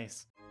 It's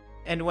nice.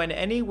 And when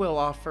any will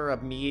offer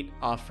a meat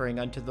offering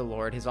unto the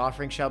Lord, his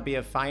offering shall be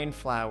of fine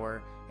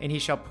flour, and he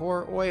shall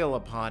pour oil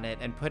upon it,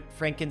 and put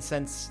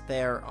frankincense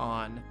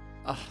thereon.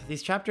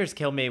 These chapters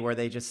kill me where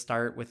they just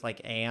start with like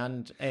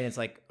and it's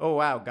like, oh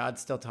wow, God's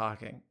still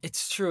talking.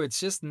 It's true. It's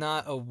just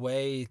not a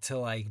way to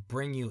like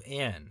bring you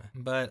in.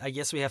 But I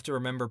guess we have to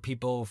remember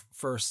people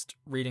first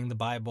reading the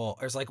Bible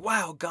are like,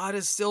 wow, God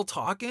is still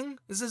talking?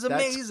 This is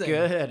amazing.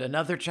 That's good.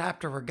 Another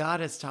chapter where God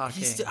is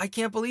talking. I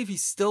can't believe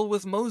he's still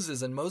with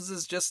Moses and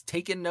Moses just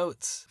taking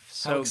notes.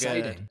 So how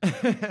exciting.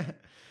 Good.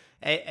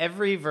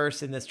 Every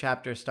verse in this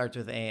chapter starts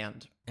with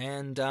and.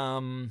 And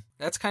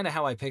that's kind of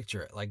how I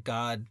picture it, like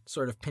God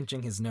sort of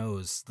pinching his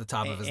nose, the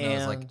top of his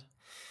nose, like.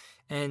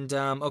 And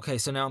okay,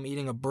 so now I'm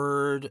eating a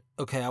bird.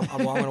 Okay, I'm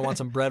going to want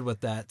some bread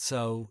with that.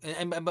 So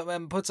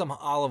and put some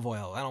olive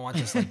oil. I don't want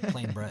just like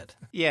plain bread.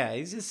 Yeah,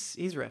 he's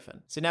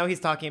riffing. So now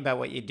he's talking about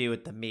what you do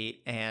with the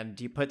meat, and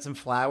you put some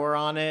flour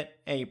on it,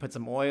 and you put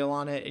some oil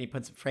on it, and you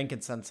put some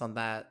frankincense on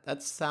that.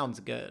 That sounds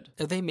good.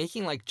 Are they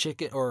making like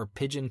chicken or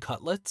pigeon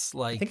cutlets?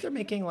 Like I think they're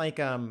making like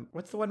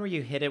what's the one where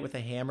you hit it with a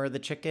hammer? The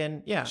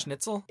chicken, yeah,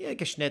 schnitzel. Yeah,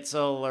 like a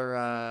schnitzel or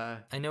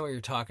I know what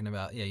you're talking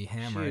about. Yeah, you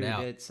hammer it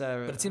out. It's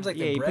but it seems like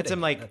you put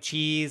some like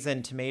cheese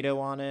and tomato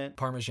on it.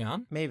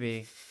 Parmesan?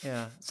 Maybe.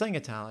 Yeah. Something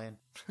Italian.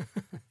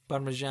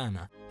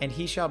 Parmigiana. And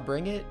he shall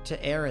bring it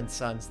to Aaron's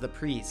sons, the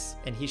priests,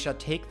 and he shall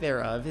take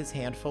thereof his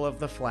handful of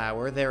the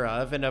flour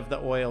thereof and of the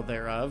oil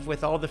thereof,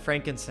 with all the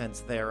frankincense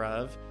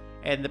thereof.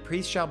 And the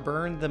priest shall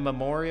burn the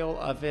memorial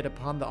of it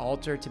upon the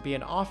altar to be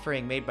an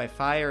offering made by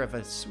fire of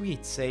a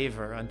sweet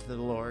savor unto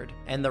the Lord.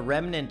 And the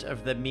remnant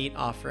of the meat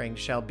offering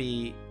shall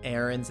be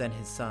Aaron's and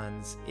his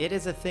sons. It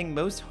is a thing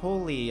most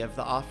holy of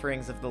the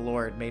offerings of the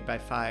Lord made by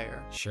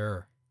fire.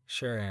 Sure,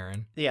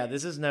 Aaron. Yeah,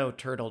 this is no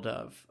turtle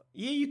dove.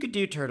 Yeah, you could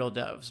do turtle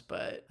doves,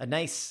 but a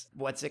nice,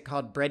 what's it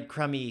called,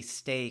 breadcrumby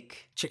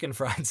steak. Chicken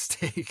fried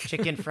steak.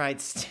 Chicken fried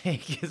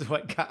steak is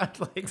what God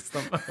likes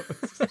the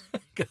most.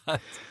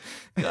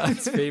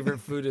 God's favorite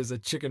food is a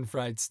chicken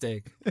fried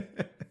steak.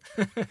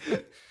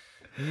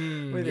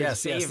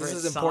 Yes, this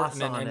is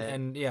important.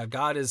 And yeah,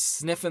 God is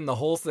sniffing the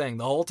whole thing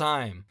the whole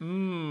time.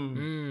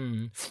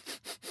 Yum,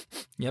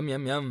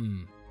 yum,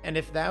 yum. And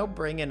if thou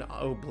bring an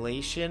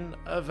oblation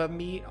of a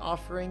meat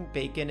offering,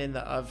 bacon in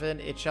the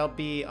oven, it shall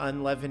be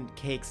unleavened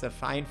cakes of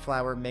fine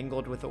flour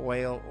mingled with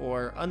oil,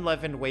 or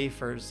unleavened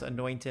wafers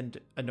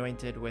anointed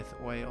with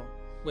oil.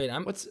 Wait,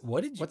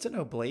 what's an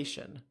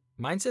oblation?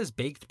 Mine says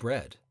baked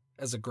bread.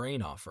 as a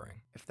grain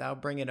offering. If thou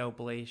bring an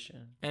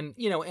oblation. And,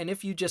 and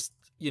if you just,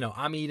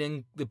 I'm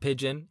eating the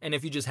pigeon, and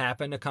if you just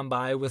happen to come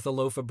by with a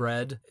loaf of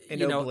bread,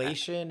 An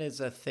oblation is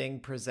a thing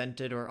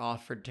presented or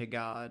offered to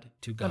God.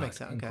 To God, that makes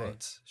sense. in Okay.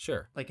 quotes.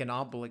 Sure. Like an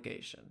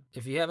obligation.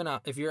 If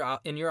you're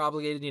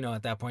obligated,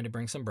 at that point to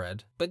bring some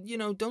bread, but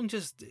don't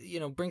just,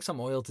 bring some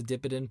oil to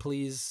dip it in,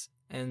 please,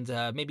 and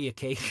maybe a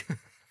cake.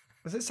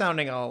 This is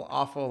sounding an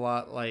awful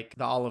lot like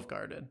the Olive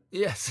Garden.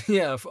 Yes,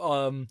 yeah.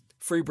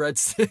 Free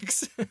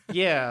breadsticks.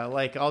 Yeah,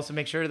 like also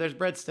make sure there's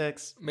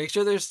breadsticks. Make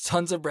sure there's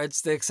tons of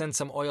breadsticks and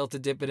some oil to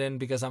dip it in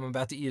because I'm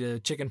about to eat a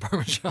chicken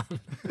parmesan.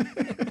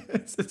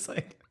 It's just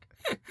like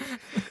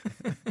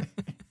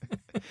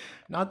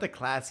not the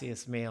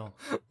classiest meal.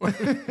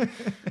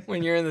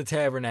 When you're in the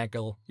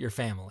tabernacle, your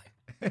family.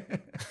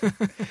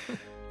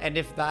 And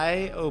if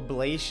thy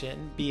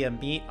oblation be a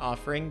meat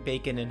offering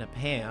baken in a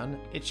pan,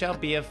 it shall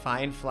be of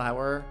fine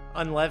flour,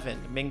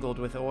 unleavened, mingled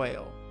with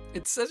oil.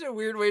 It's such a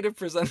weird way to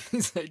present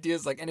these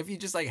ideas. And if you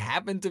just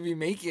happen to be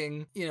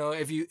making,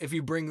 if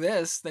you bring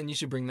this, then you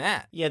should bring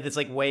that. Yeah, this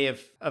way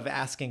of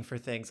asking for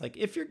things. Like,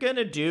 if you're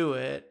gonna do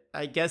it,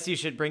 I guess you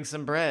should bring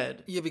some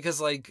bread. Yeah,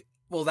 because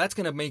well, that's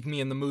going to make me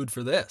in the mood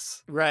for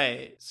this.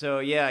 Right. So,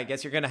 yeah, I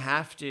guess you're going to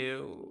have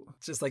to.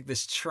 It's just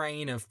this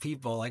train of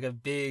people,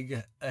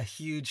 a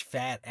huge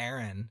fat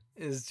Aaron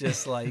is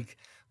just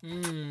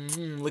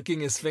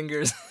licking his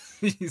fingers.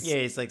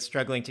 He's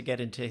struggling to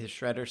get into his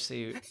shredder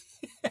suit.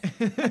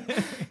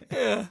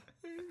 Yeah.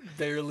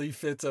 Barely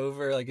fits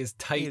over his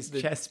tight. His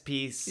chest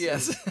piece.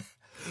 Yes.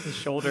 His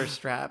shoulder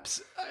straps.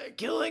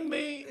 Killing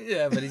me.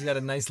 Yeah, but he's got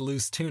a nice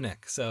loose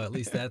tunic, so at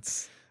least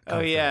that's... Oh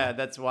yeah,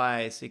 that's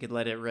why, so you could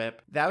let it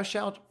rip. Thou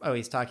shalt,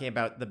 he's talking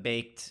about the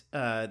baked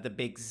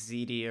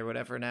ziti or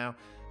whatever now.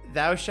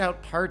 Thou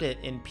shalt part it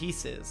in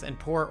pieces and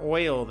pour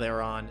oil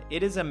thereon.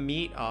 It is a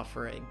meat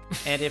offering.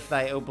 And if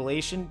thy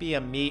oblation be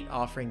a meat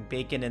offering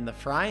baken in the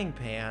frying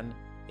pan,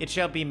 it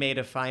shall be made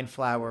of fine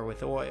flour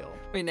with oil.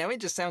 Wait, now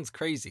it just sounds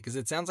crazy, because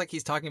it sounds like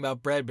he's talking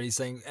about bread, but he's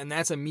saying, and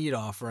that's a meat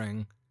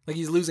offering.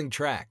 He's losing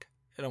track.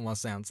 It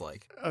almost sounds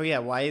like. Oh yeah,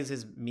 why is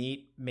his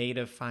meat made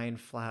of fine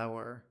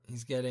flour?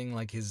 He's getting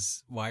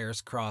his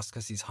wires crossed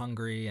because he's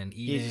hungry and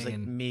eating. He's just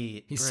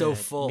meat. He's bread, so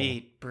full.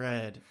 Meat,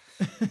 bread.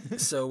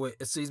 So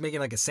he's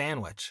making a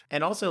sandwich.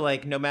 And also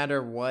no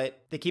matter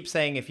what, they keep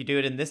saying if you do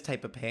it in this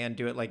type of pan,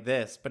 do it like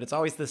this, but it's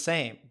always the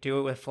same. Do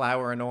it with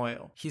flour and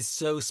oil. He's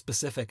so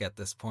specific at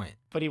this point.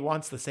 But he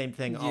wants the same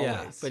thing always.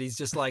 Yeah, but he's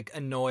just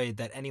annoyed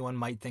that anyone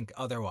might think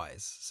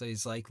otherwise. So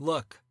he's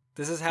look,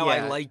 this is how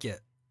I like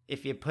it.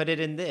 If you put it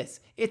in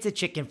this, it's a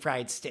chicken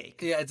fried steak.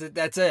 Yeah,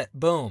 that's it.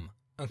 Boom.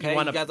 Okay, you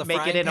want to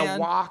make it in a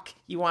wok?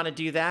 You want to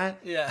do that?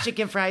 Yeah.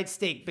 Chicken fried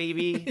steak,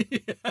 baby.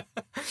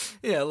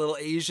 Yeah, a little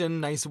Asian,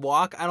 nice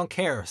wok. I don't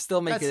care.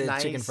 Still make it a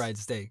nice. Chicken fried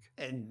steak.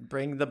 And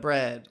bring the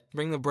bread.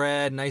 Bring the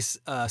bread. Nice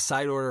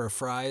side order of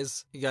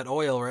fries. You got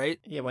oil, right?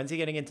 Yeah, when's he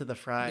getting into the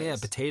fries? Yeah,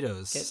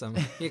 potatoes.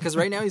 Because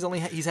right now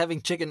he's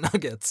having chicken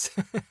nuggets.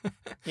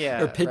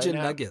 Yeah. Or pigeon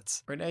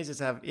nuggets. Right now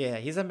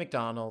he's at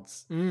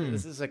McDonald's.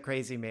 This is a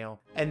crazy meal.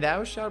 And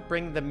thou shalt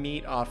bring the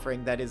meat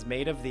offering that is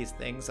made of these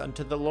things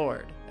unto the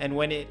Lord. And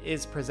when it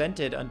is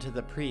presented unto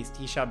the priest,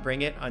 he shall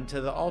bring it unto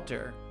the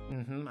altar.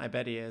 I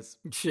bet he is.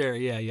 Sure,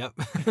 yeah, yep.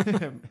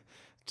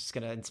 Just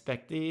gonna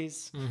inspect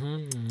these.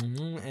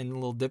 And a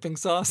little dipping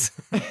sauce.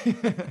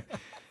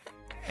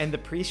 And the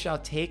priest shall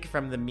take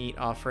from the meat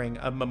offering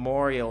a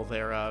memorial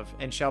thereof,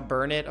 and shall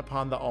burn it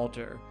upon the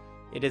altar.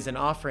 It is an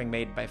offering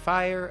made by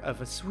fire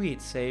of a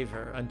sweet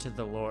savor unto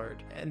the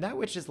Lord. And that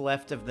which is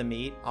left of the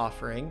meat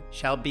offering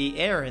shall be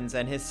Aaron's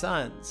and his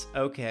sons.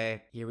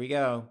 Okay, here we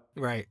go.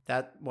 Right.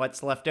 That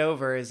what's left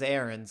over is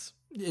Aaron's.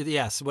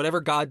 Yes, whatever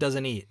God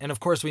doesn't eat. And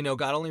of course we know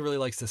God only really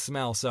likes to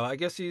smell, so I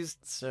guess he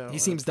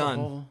seems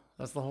done.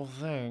 That's the whole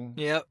thing.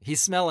 Yep,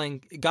 he's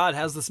smelling. God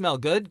has the smell.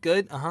 Good?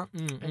 Uh-huh.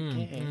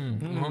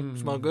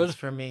 Smell good? It's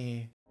for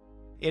me.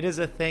 It is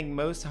a thing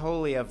most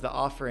holy of the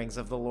offerings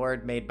of the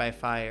Lord made by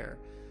fire.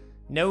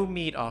 No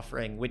meat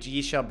offering which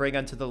ye shall bring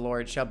unto the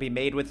Lord shall be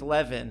made with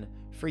leaven,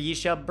 for ye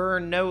shall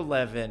burn no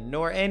leaven,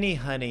 nor any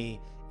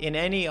honey, in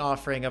any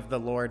offering of the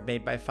Lord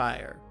made by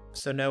fire.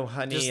 So no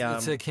honey.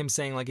 It's like him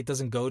saying it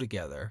doesn't go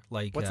together.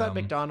 What's that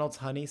McDonald's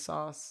honey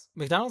sauce?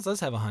 McDonald's does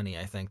have a honey,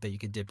 I think, that you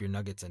could dip your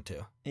nuggets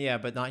into. Yeah,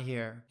 but not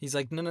here. He's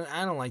like, no,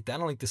 I don't like that. I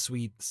don't like the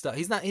sweet stuff.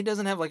 He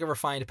doesn't have a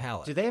refined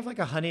palate. Do they have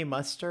a honey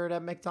mustard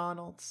at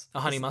McDonald's?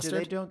 A honey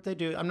mustard? They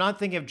do. I'm not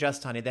thinking of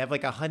just honey. They have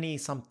a honey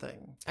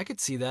something. I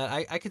could see that.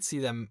 I could see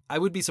them. I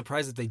would be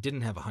surprised if they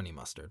didn't have a honey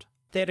mustard.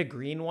 They had a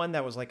green one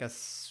that was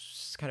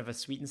kind of a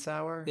sweet and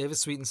sour. They have a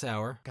sweet and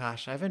sour.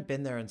 Gosh, I haven't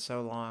been there in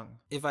so long.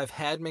 If I've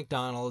had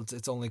McDonald's,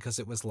 it's only because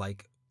it was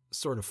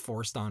sort of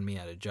forced on me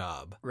at a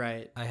job.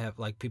 Right. I have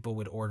people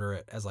would order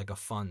it as a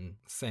fun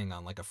thing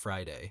on a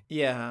Friday.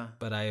 Yeah.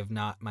 But I have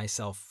not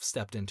myself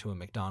stepped into a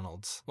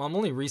McDonald's. Well, I'm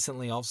only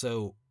recently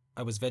also,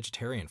 I was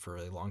vegetarian for a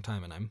really long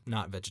time and I'm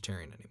not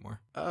vegetarian anymore.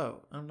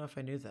 Oh, I don't know if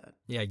I knew that.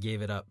 Yeah, I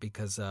gave it up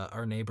because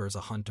our neighbor is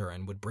a hunter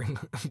and would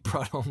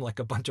brought home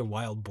a bunch of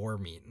wild boar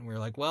meat. And we were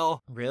like,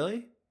 well.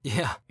 Really?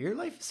 Yeah. Your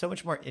life is so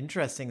much more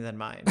interesting than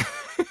mine.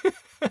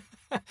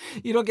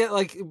 You don't get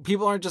like,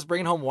 people aren't just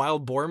bringing home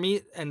wild boar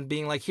meat and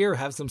being like, here,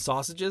 have some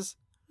sausages.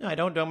 No, I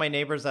don't know my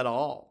neighbors at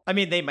all. I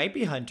mean, they might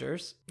be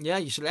hunters. Yeah,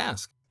 you should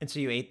ask. And so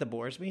you ate the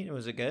boar's meat?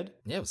 Was it good?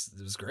 Yeah, it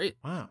was great.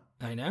 Wow.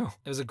 I know.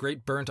 It was a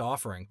great burnt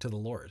offering to the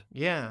Lord.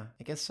 Yeah,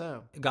 I guess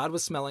so. God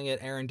was smelling it.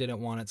 Aaron didn't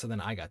want it, so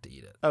then I got to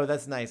eat it. Oh,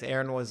 that's nice.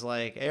 Aaron was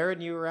like,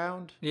 Aaron, you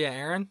around? Yeah,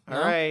 Aaron? All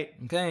right.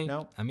 Okay.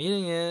 No. I'm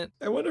eating it.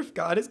 I wonder if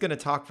God is going to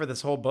talk for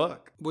this whole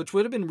book. Which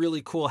would have been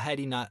really cool had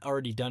he not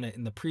already done it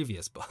in the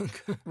previous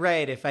book.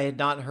 Right. If I had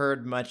not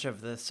heard much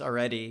of this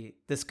already,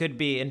 this could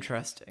be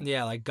interesting.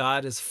 Yeah, like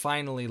God is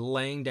finally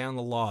laying down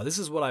the law. This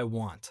is what I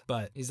want.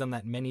 But he's done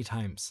that many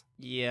times.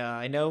 Yeah,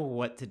 I know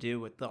what to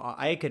do with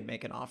I could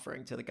make an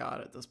offering to the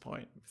God at this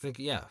point. I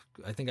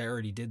think I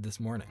already did this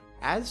morning.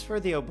 As for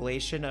the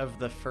oblation of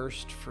the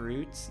first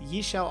fruits,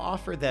 ye shall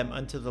offer them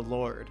unto the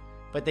Lord,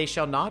 but they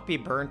shall not be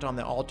burnt on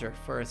the altar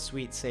for a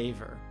sweet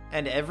savor.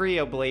 And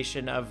every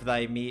oblation of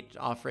thy meat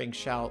offering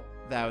shalt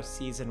thou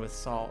season with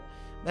salt.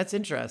 That's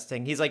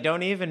interesting. He's like,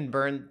 don't even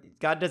burn.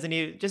 God doesn't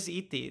even, just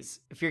eat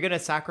these. If you're going to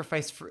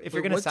sacrifice, fruit,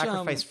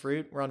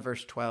 we're on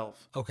verse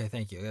 12. Okay,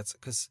 thank you. That's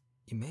because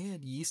you may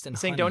add yeast and He's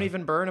saying, honey. don't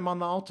even burn them on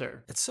the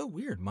altar. It's so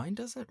weird. Mine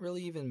doesn't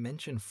really even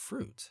mention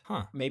fruit.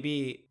 Huh.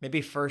 Maybe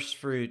first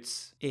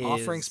fruits is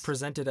offerings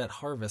presented at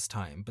harvest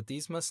time, but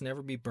these must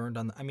never be burned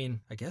on.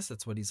 I guess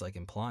that's what he's like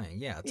implying.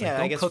 Yeah. It's like,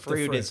 don't I guess cook fruit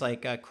the fruit is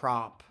like a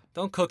crop.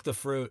 Don't cook the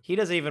fruit. He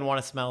doesn't even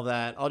want to smell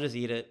that. I'll just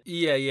eat it.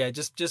 Yeah.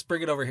 Just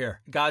bring it over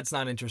here. God's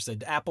not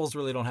interested. Apples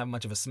really don't have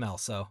much of a smell,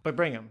 so. But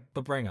bring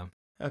them.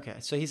 Okay,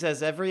 so he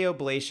says, every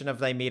oblation of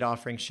thy meat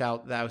offering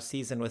shalt thou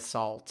season with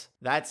salt.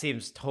 That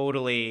seems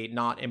totally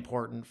not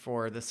important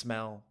for the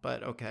smell,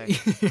 but okay.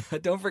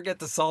 Don't forget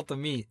to salt the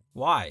meat.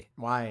 Why?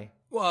 Why?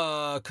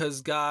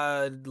 'Cause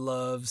God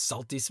loves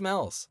salty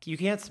smells. You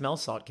can't smell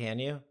salt, can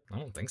you? I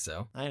don't think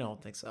so. I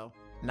don't think so.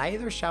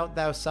 Neither shalt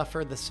thou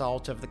suffer the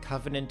salt of the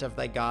covenant of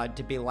thy God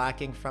to be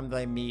lacking from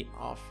thy meat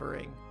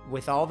offering.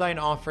 With all thine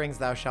offerings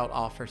thou shalt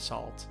offer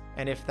salt.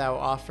 And if thou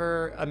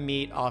offer a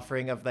meat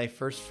offering of thy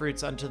first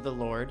fruits unto the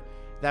Lord,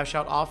 thou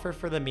shalt offer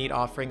for the meat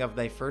offering of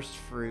thy first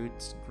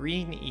fruits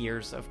green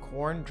ears of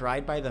corn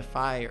dried by the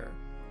fire,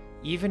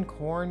 even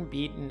corn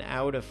beaten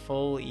out of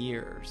full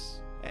ears.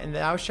 And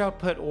thou shalt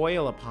put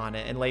oil upon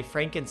it and lay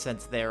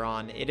frankincense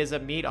thereon. It is a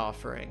meat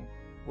offering.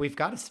 We've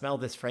got to smell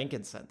this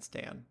frankincense,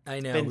 Dan.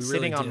 I know. It's been we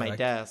sitting really on my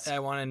desk. I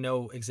want to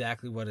know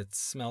exactly what it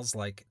smells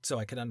like so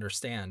I can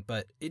understand.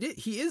 But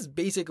he is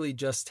basically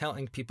just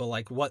telling people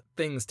like what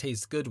things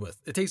taste good with.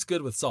 It tastes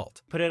good with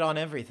salt. Put it on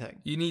everything.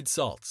 You need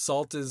salt.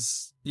 Salt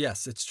is,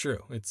 yes, it's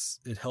true.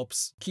 It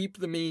helps keep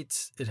the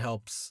meat. It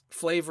helps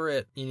flavor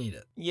it. You need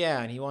it.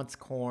 Yeah, and he wants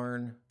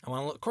corn.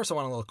 Of course I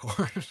want a little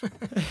corn.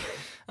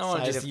 I don't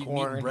want to just eat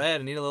meat and bread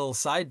and eat a little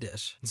side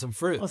dish and some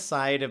fruit. A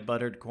side of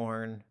buttered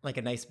corn, like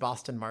a nice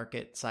Boston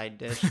Market side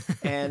dish.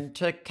 And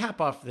to cap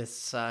off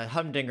this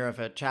humdinger of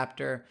a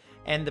chapter,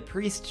 and the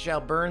priest shall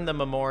burn the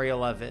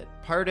memorial of it,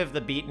 part of the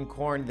beaten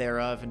corn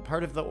thereof, and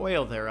part of the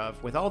oil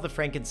thereof, with all the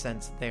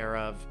frankincense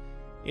thereof.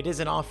 It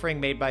is an offering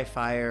made by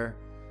fire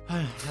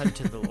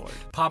unto the Lord.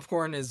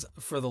 Popcorn is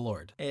for the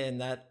Lord. And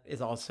that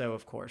is also,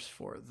 of course,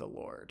 for the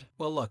Lord.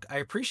 Well, look, I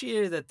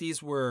appreciated that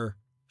these were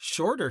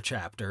shorter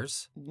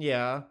chapters.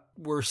 Yeah.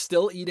 We're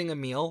still eating a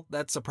meal.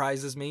 That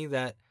surprises me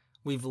that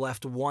we've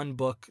left one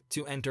book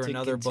to enter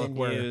another book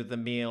where the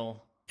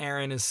meal.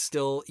 Aaron is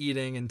still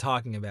eating and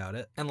talking about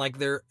it. And like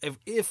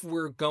if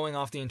we're going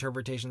off the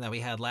interpretation that we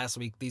had last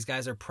week, these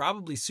guys are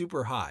probably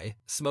super high,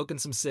 smoking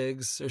some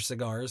cigs or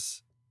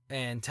cigars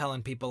and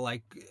telling people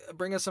like,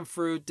 bring us some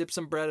fruit, dip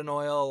some bread in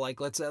oil,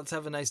 like let's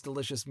have a nice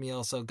delicious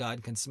meal so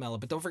God can smell it.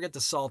 But don't forget to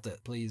salt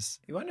it, please.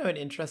 You want to know an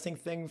interesting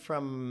thing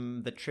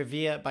from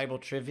the Bible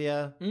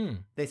trivia?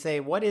 They say,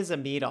 what is a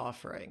meat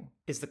offering?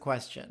 Is the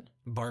question.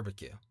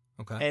 Barbecue.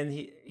 Okay.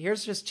 And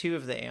here's just two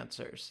of the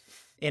answers.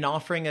 An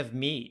offering of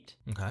meat.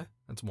 Okay.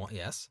 That's one,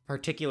 yes.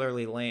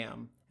 Particularly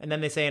lamb. And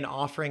then they say an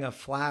offering of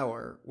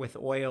flour with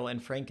oil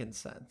and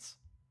frankincense.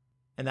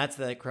 And that's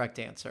the correct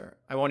answer.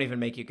 I won't even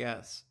make you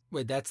guess.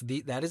 Wait, that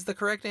is the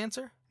correct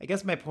answer? I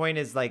guess my point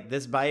is like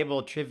this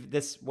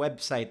this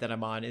website that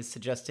I'm on is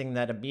suggesting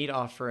that a meat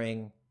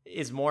offering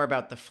is more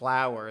about the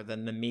flour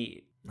than the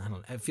meat. I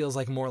don't know. It feels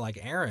like more like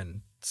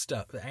Aaron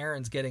stuff.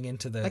 Aaron's getting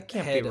into the That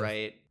can't be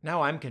right.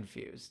 Now I'm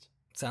confused.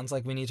 Sounds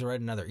like we need to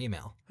write another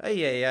email.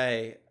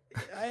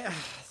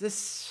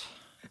 This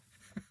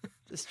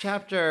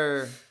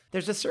chapter,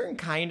 there's a certain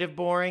kind of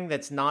boring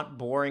that's not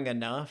boring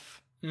enough.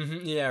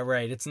 Mm-hmm. Yeah,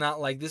 right. It's not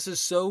like this is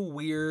so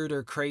weird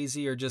or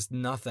crazy or just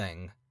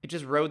nothing. It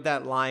just rode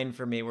that line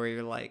for me where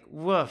you're like,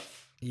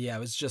 woof. Yeah, it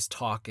was just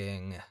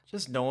talking.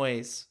 Just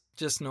noise.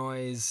 Just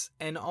noise.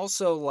 And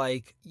also,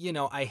 like,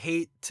 I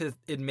hate to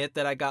admit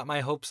that I got my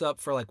hopes up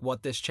for, like,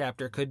 what this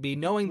chapter could be,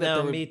 knowing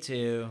that me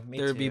too.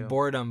 There would be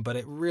boredom, but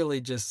it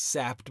really just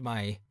sapped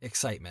my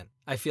excitement.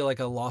 I feel like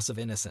a loss of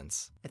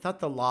innocence. I thought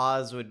the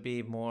laws would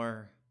be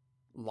more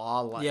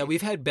law-like. Yeah,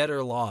 we've had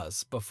better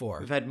laws before.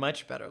 We've had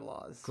much better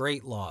laws.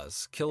 Great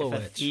laws. Kill a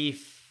witch. If a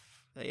thief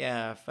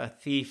Yeah, if a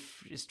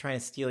thief is trying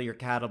to steal your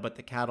cattle, but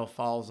the cattle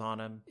falls on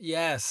him.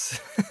 Yes.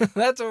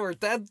 Those are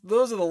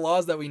the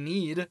laws that we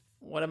need.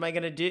 What am I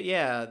going to do?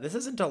 Yeah, this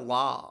isn't a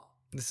law.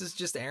 This is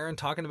just Aaron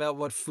talking about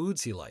what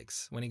foods he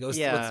likes when he goes,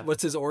 Yeah.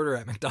 what's his order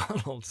at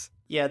McDonald's?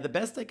 Yeah, the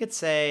best I could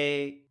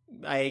say,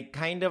 I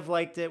kind of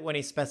liked it when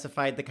he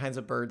specified the kinds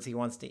of birds he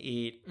wants to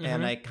eat.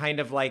 And I kind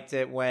of liked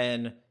it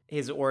when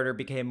his order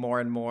became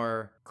more and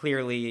more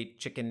clearly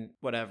chicken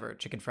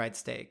fried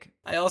steak.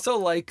 I also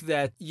like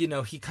that,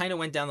 he kind of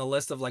went down the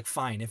list of like,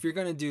 fine, if you're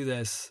going to do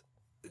this,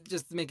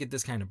 just make it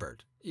this kind of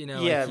bird.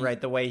 Yeah,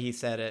 right. The way he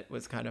said it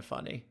was kind of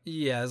funny.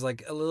 Yeah, it's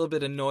like a little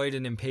bit annoyed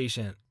and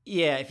impatient.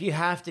 Yeah, if you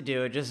have to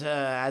do it, just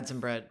add some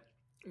bread.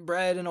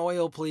 Bread and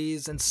oil,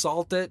 please, and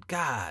salt it.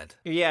 God.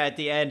 Yeah, at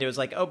the end, it was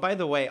like, oh, by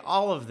the way,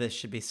 all of this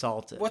should be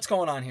salted. What's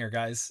going on here,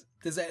 guys?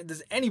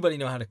 Does anybody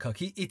know how to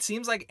cook? It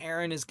seems like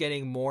Aaron is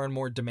getting more and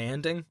more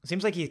demanding. It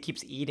seems like he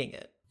keeps eating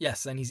it.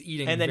 Yes, and he's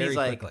eating and then very he's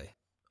like, quickly.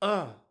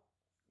 Oh,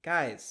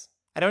 guys,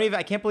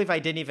 I can't believe I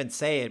didn't even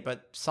say it,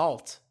 but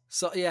salt.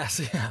 So yes,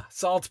 yeah,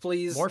 salt,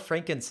 please. More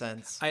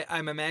frankincense.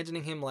 I'm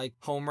imagining him like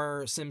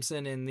Homer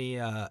Simpson in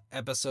the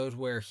episode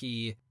where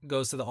he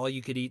goes to the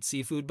all-you-could-eat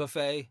seafood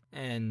buffet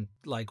and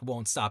like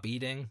won't stop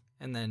eating,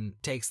 and then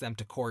takes them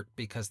to court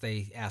because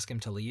they ask him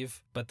to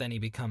leave. But then he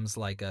becomes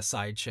like a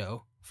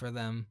sideshow for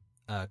them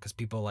because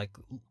people like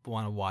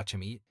want to watch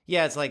him eat.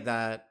 Yeah, it's like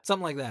that.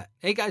 Something like that.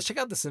 Hey guys, check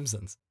out The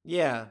Simpsons.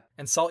 Yeah,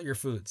 and salt your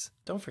foods.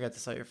 Don't forget to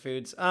salt your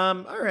foods.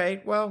 All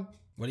right. Well,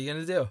 what are you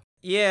gonna do?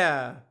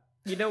 Yeah.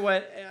 You know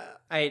what?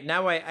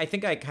 I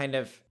think I kind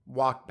of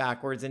walked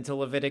backwards into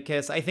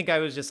Leviticus. I think I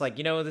was just like,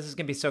 this is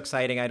going to be so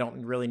exciting. I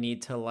don't really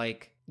need to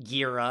like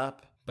gear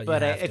up.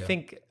 But I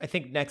think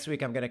next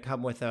week I'm going to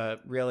come with a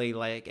really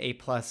like A+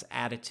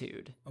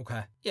 attitude.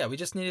 Okay. Yeah, we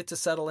just needed to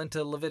settle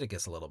into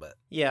Leviticus a little bit.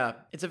 Yeah,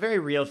 it's a very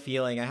real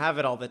feeling. I have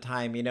it all the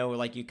time,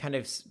 like you kind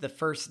of the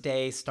first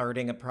day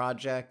starting a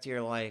project,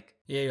 you're like,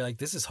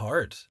 this is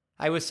hard.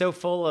 I was so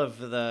full of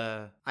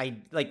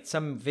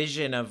some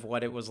vision of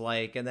what it was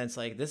like. And then it's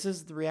like, this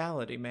is the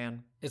reality,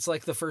 man. It's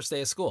like the first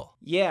day of school.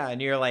 Yeah.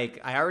 And you're like,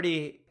 I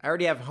already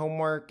have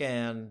homework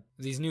and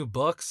these new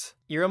books.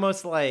 You're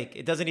almost like,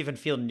 it doesn't even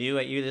feel new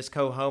at you. Just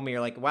go home and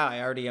you're like, wow,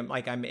 I already am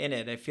like, I'm in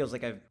it. It feels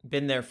like I've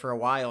been there for a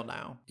while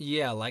now.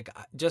 Yeah. Like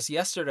just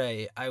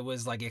yesterday, I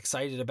was like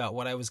excited about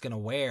what I was going to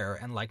wear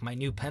and like my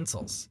new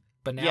pencils.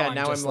 But now I'm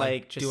just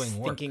doing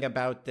thinking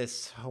about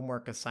this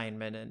homework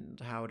assignment and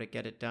how to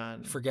get it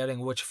done.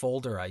 Forgetting which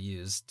folder I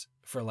used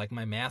for like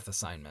my math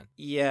assignment.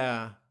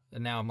 Yeah.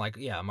 And now I'm like,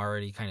 I'm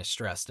already kind of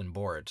stressed and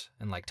bored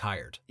and like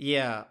tired.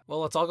 Yeah.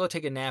 Well, let's all go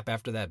take a nap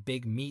after that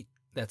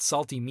that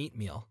salty meat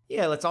meal.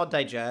 Yeah, let's all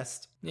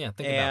digest. Yeah,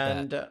 think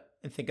about that.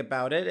 And think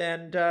about it.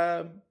 And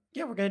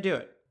we're going to do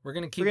it. We're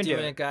going to keep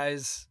doing it,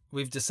 guys.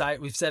 We've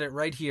said it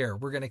right here.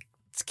 We're going to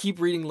keep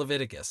reading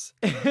Leviticus.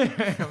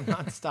 I'm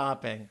not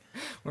stopping.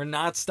 We're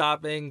not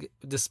stopping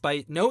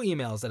despite no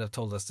emails that have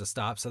told us to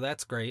stop. So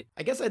that's great.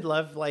 I guess I'd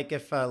love like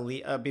if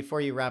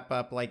before you wrap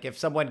up, like if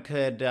someone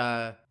could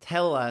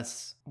tell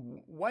us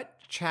what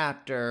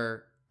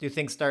chapter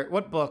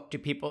what book do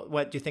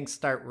you think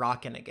start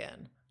rocking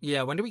again?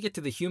 Yeah, when do we get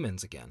to the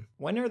humans again?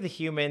 When are the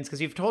humans?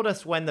 Because you've told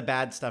us when the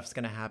bad stuff's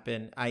going to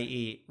happen,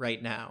 i.e.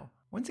 right now.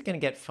 When's it going to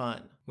get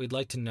fun? We'd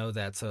like to know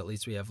that so at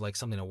least we have like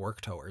something to work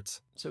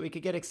towards. So we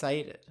could get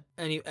excited.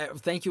 And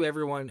thank you,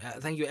 everyone.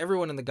 Thank you,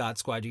 everyone in the God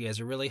Squad. You guys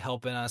are really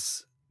helping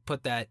us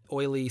put that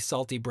oily,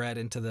 salty bread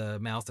into the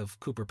mouth of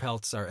Cooper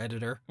Peltz, our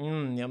editor.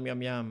 Yum,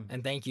 yum, yum.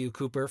 And thank you,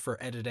 Cooper, for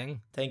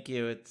editing. Thank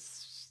you.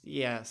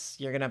 Yes,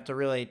 you're going to have to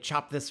really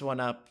chop this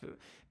one up.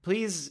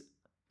 Please,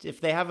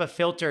 if they have a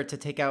filter to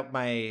take out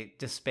my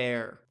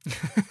despair.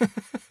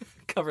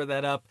 Cover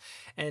that up.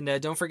 And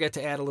don't forget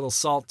to add a little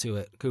salt to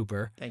it,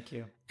 Cooper. Thank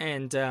you.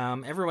 And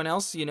everyone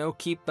else,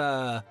 keep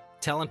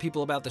telling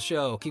people about the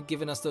show. Keep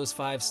giving us those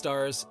 5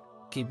 stars.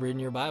 Keep reading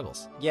your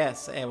Bibles.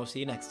 Yes, and we'll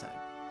see you next time.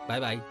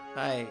 Bye-bye.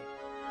 Bye.